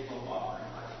these faithful offerings.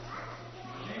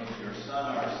 In the name of your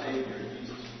Son, our Savior,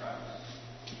 Jesus Christ.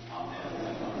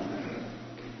 Amen.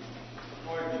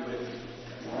 Lord be with you.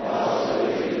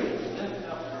 Lift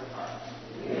up your hearts.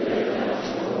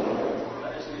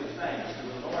 Let us give thanks to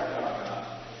the Lord our God.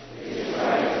 It is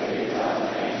right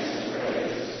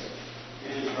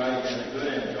and a good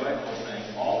and joyful thing,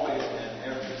 always and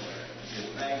everywhere, to give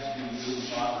thanks to you,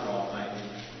 Father Almighty,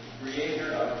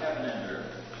 Creator of heaven and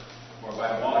earth. For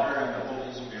by water and the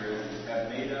Holy Spirit you have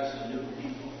made us a new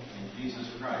people in Jesus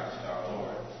Christ our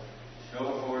Lord. Show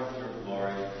forth your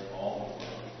glory to all the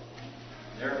world.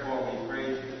 Therefore we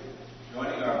praise you,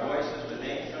 joining our voices with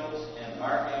angels and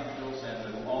archangels and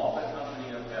with all the company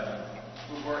of heaven,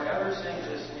 who forever sing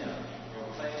this hymn,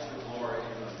 proclaim the glory of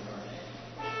your name.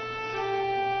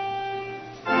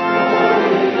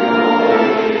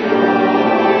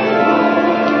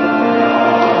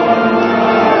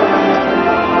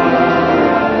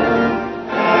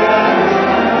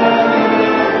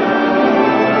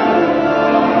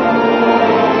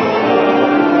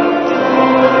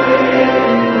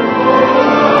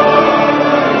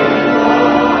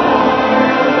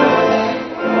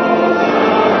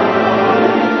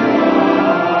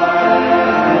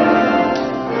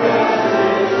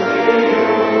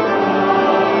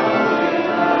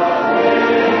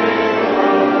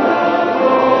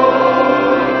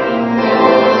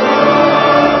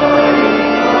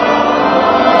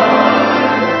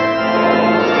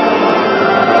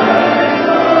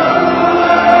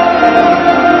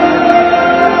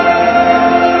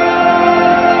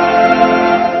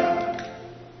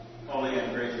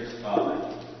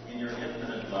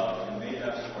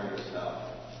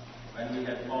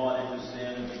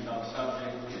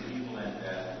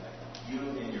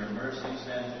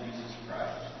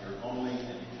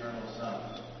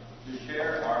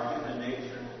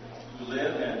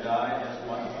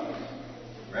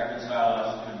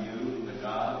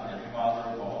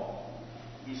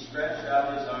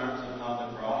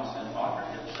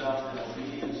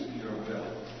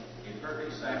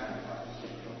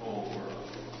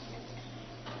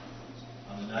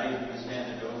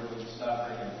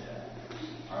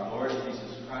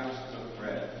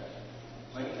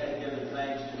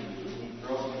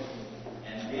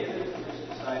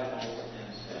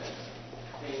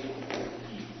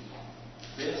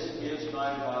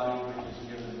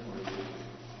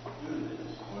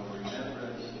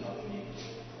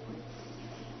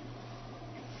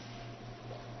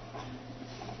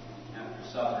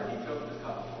 Supper, he took the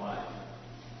cup of wine.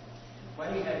 And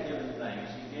when he had given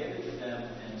thanks, he gave it to them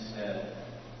and said,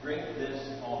 "Drink this,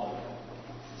 all of you.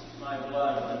 This is my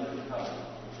blood of the new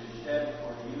covenant, which is shed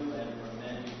for you and for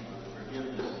many for the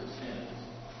forgiveness of sins.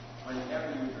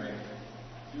 Whenever you drink,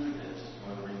 do this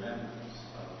for the remembrance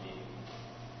of me."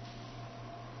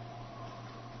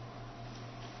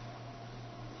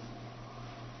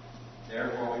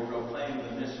 Therefore we proclaim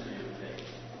the mystery of faith.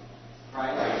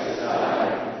 Christ is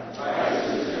died. Christ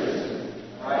is risen.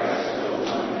 Christ will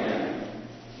come again.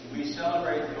 We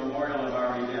celebrate the memorial of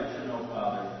our redemption, O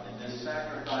Father, in this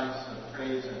sacrifice of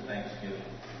praise and thanksgiving.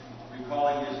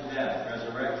 Recalling his death,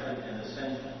 resurrection, and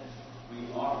ascension,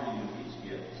 we offer you these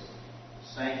gifts.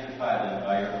 Sanctify them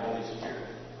by your Holy Spirit,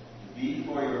 to be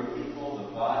for your people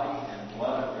the body and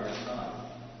blood of your Son,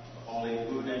 the holy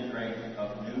food and drink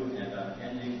of new and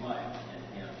unending life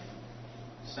in him.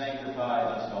 Sanctify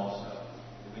us also,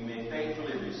 we may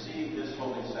faithfully receive this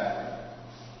holy sacrament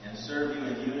and serve you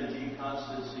in unity,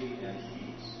 constancy, and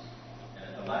peace. And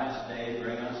at the last day,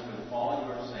 bring us with all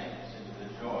your saints into the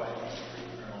joy of your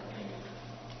eternal kingdom.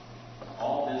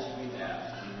 All this we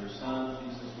ask through your Son,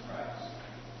 Jesus Christ.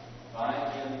 By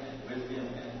him and with him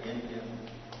and in him,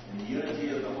 in the unity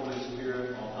of the Holy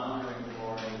Spirit, all honor and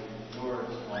glory is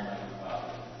yours, Almighty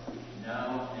Father,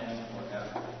 now and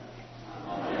forever.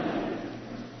 Amen.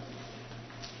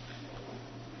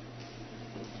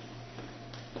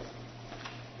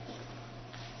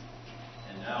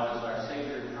 Now, as our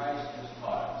Savior Christ has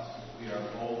taught us, we are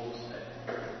bold to say,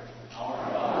 Our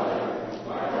Father,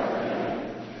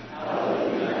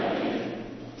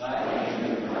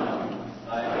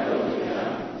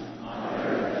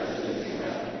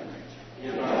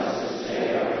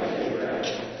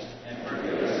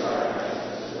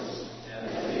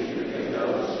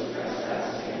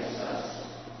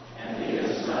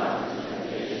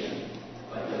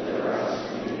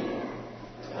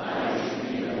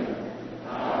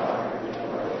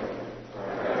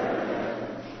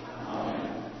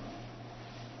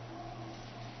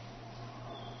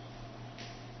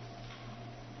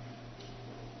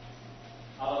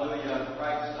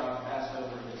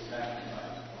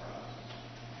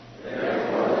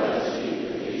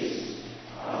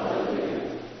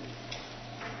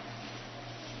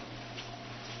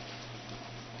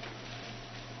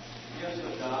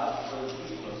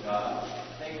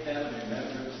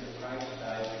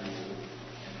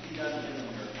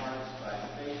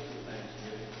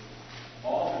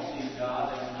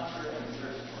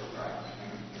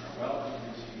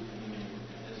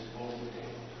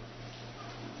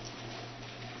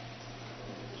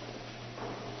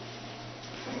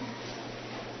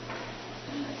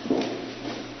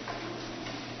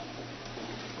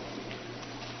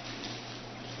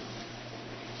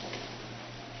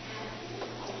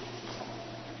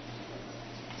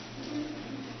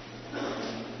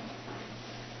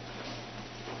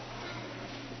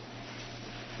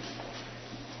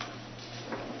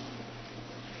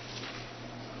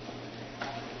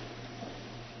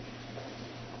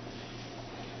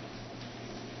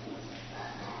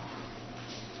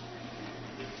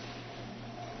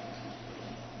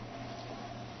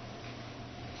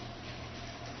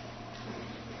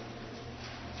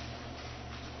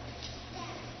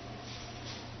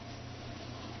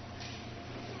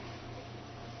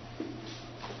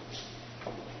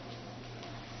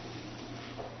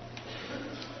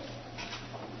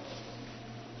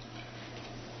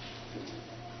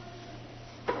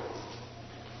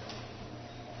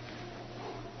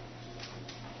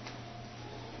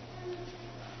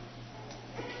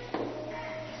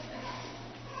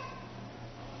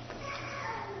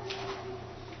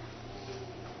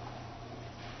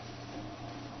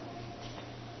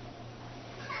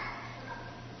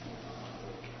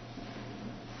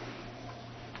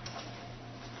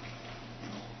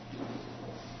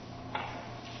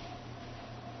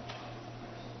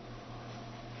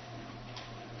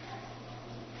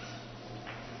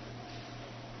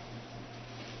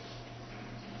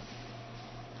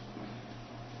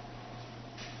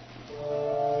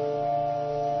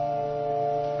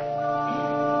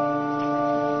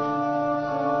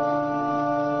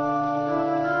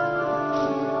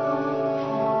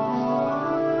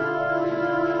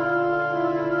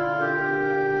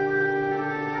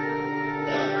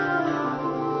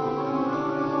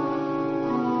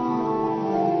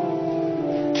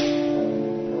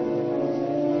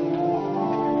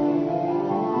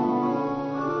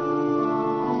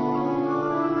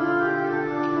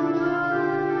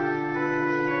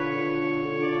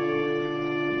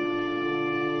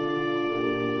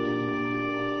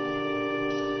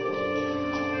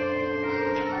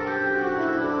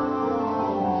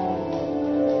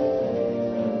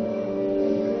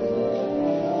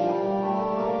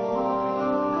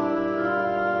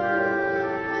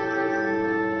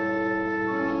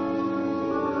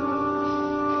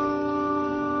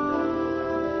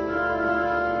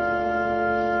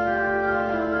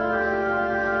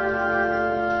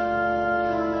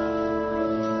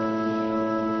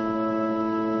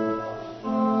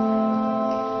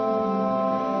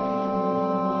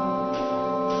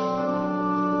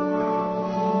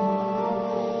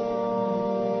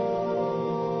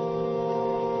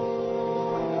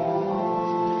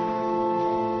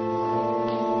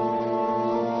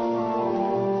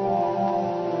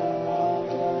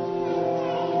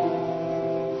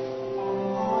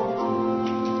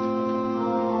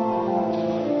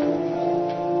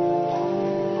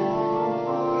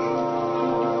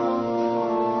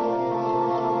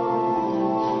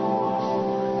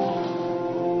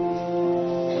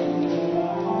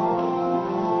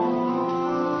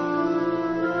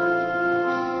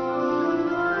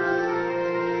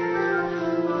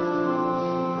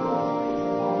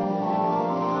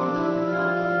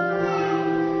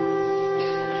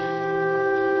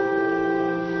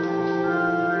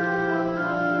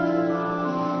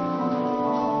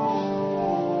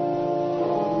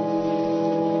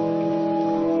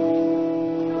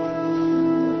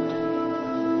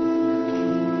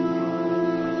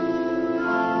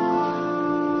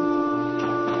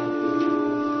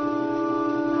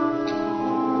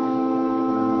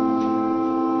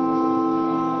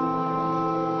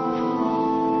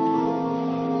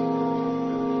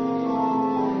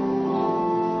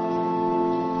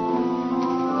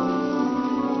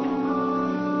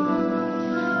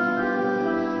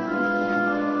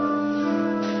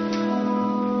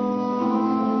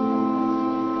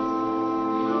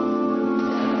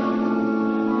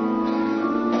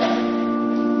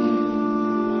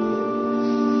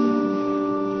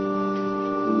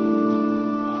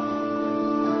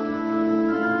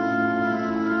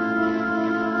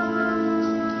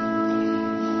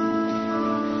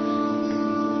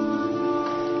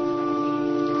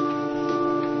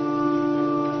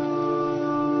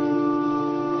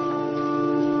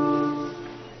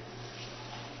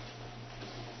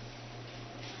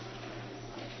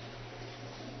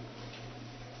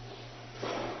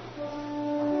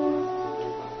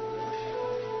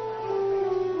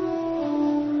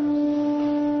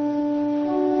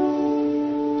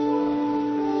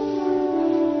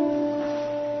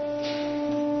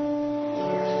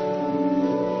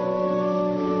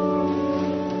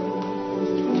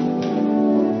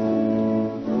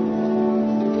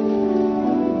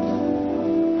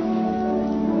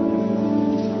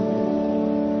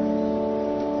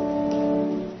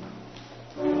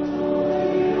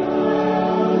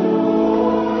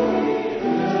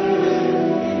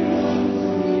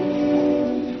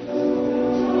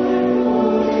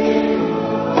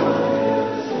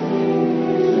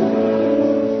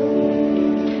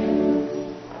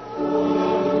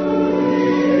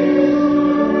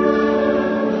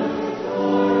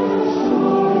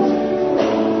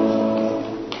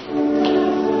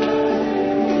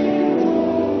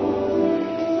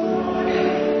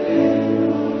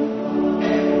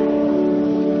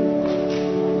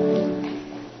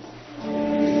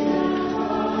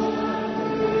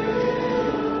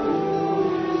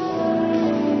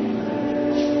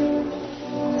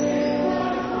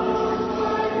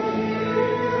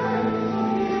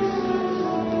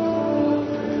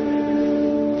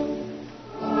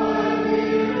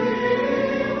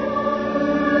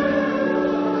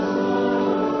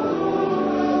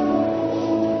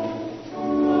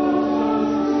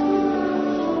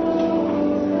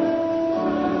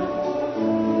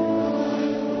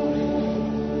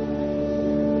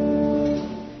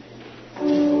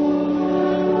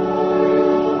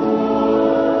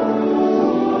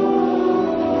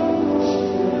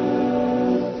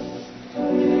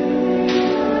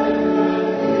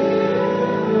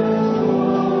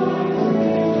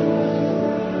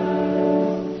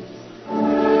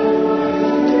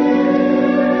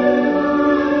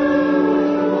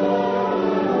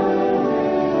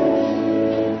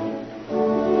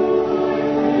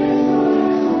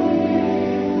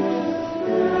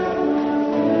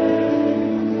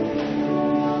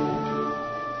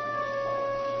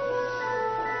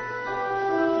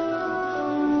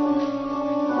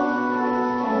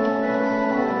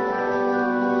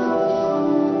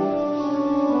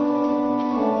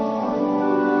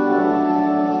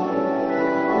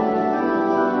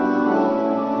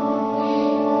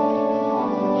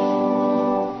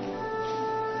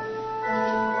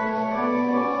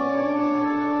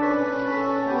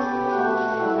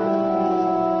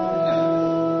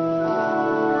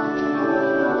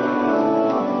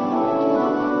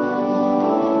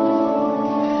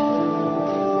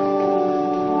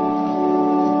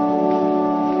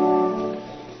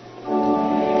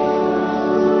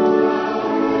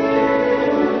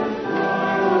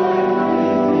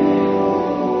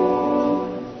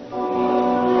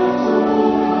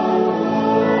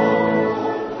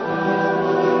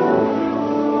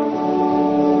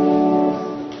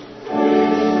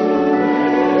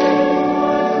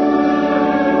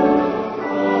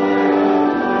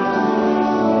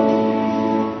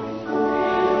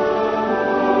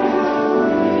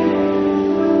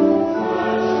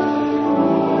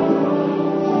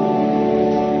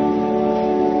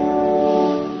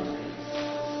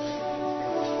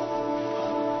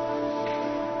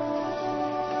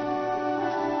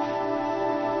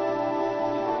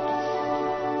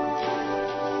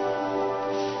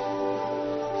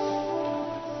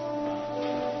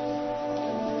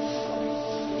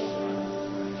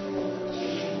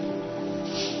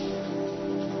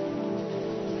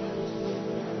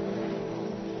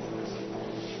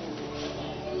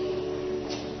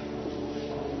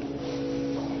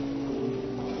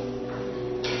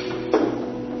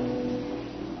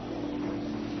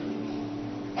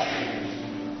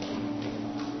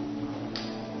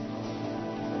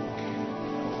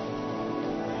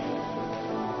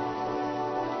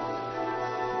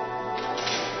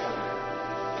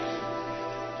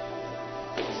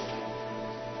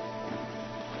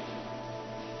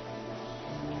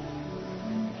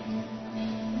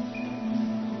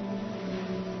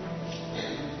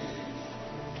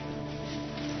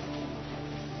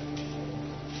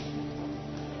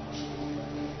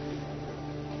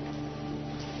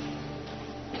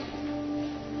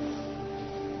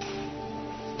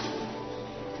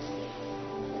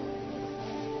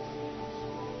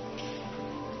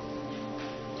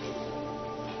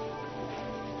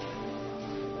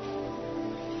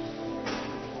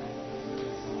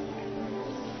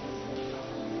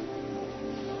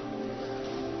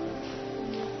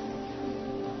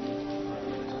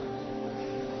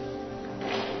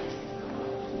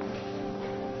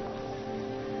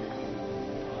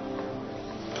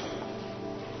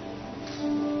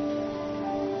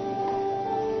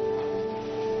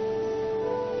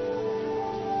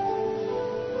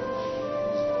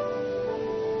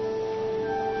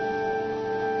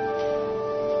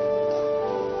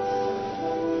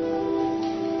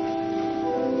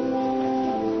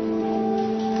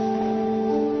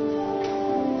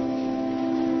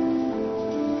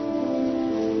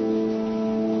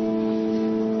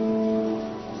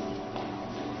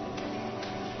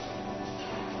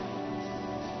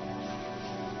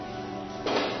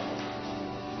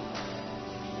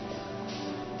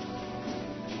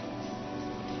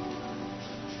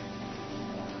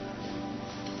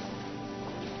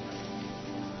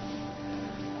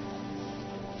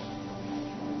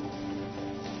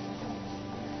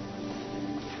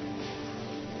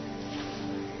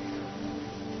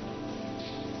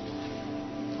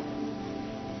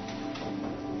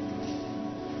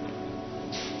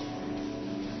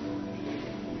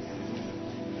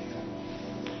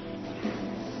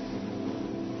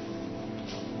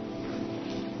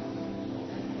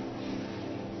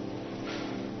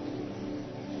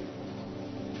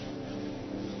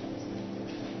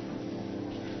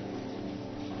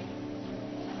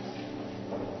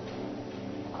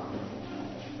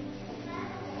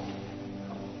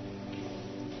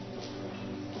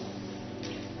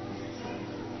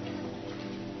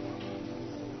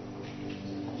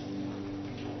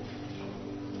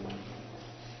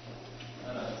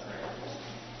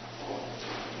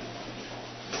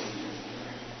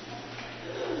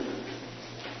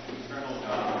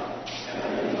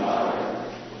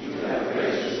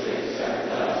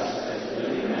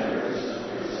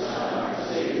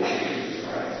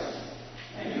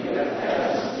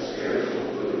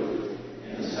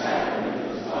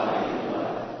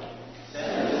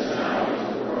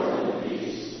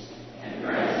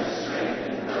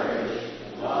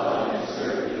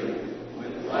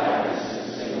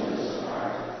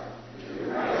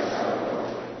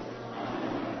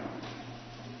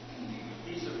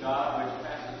 God which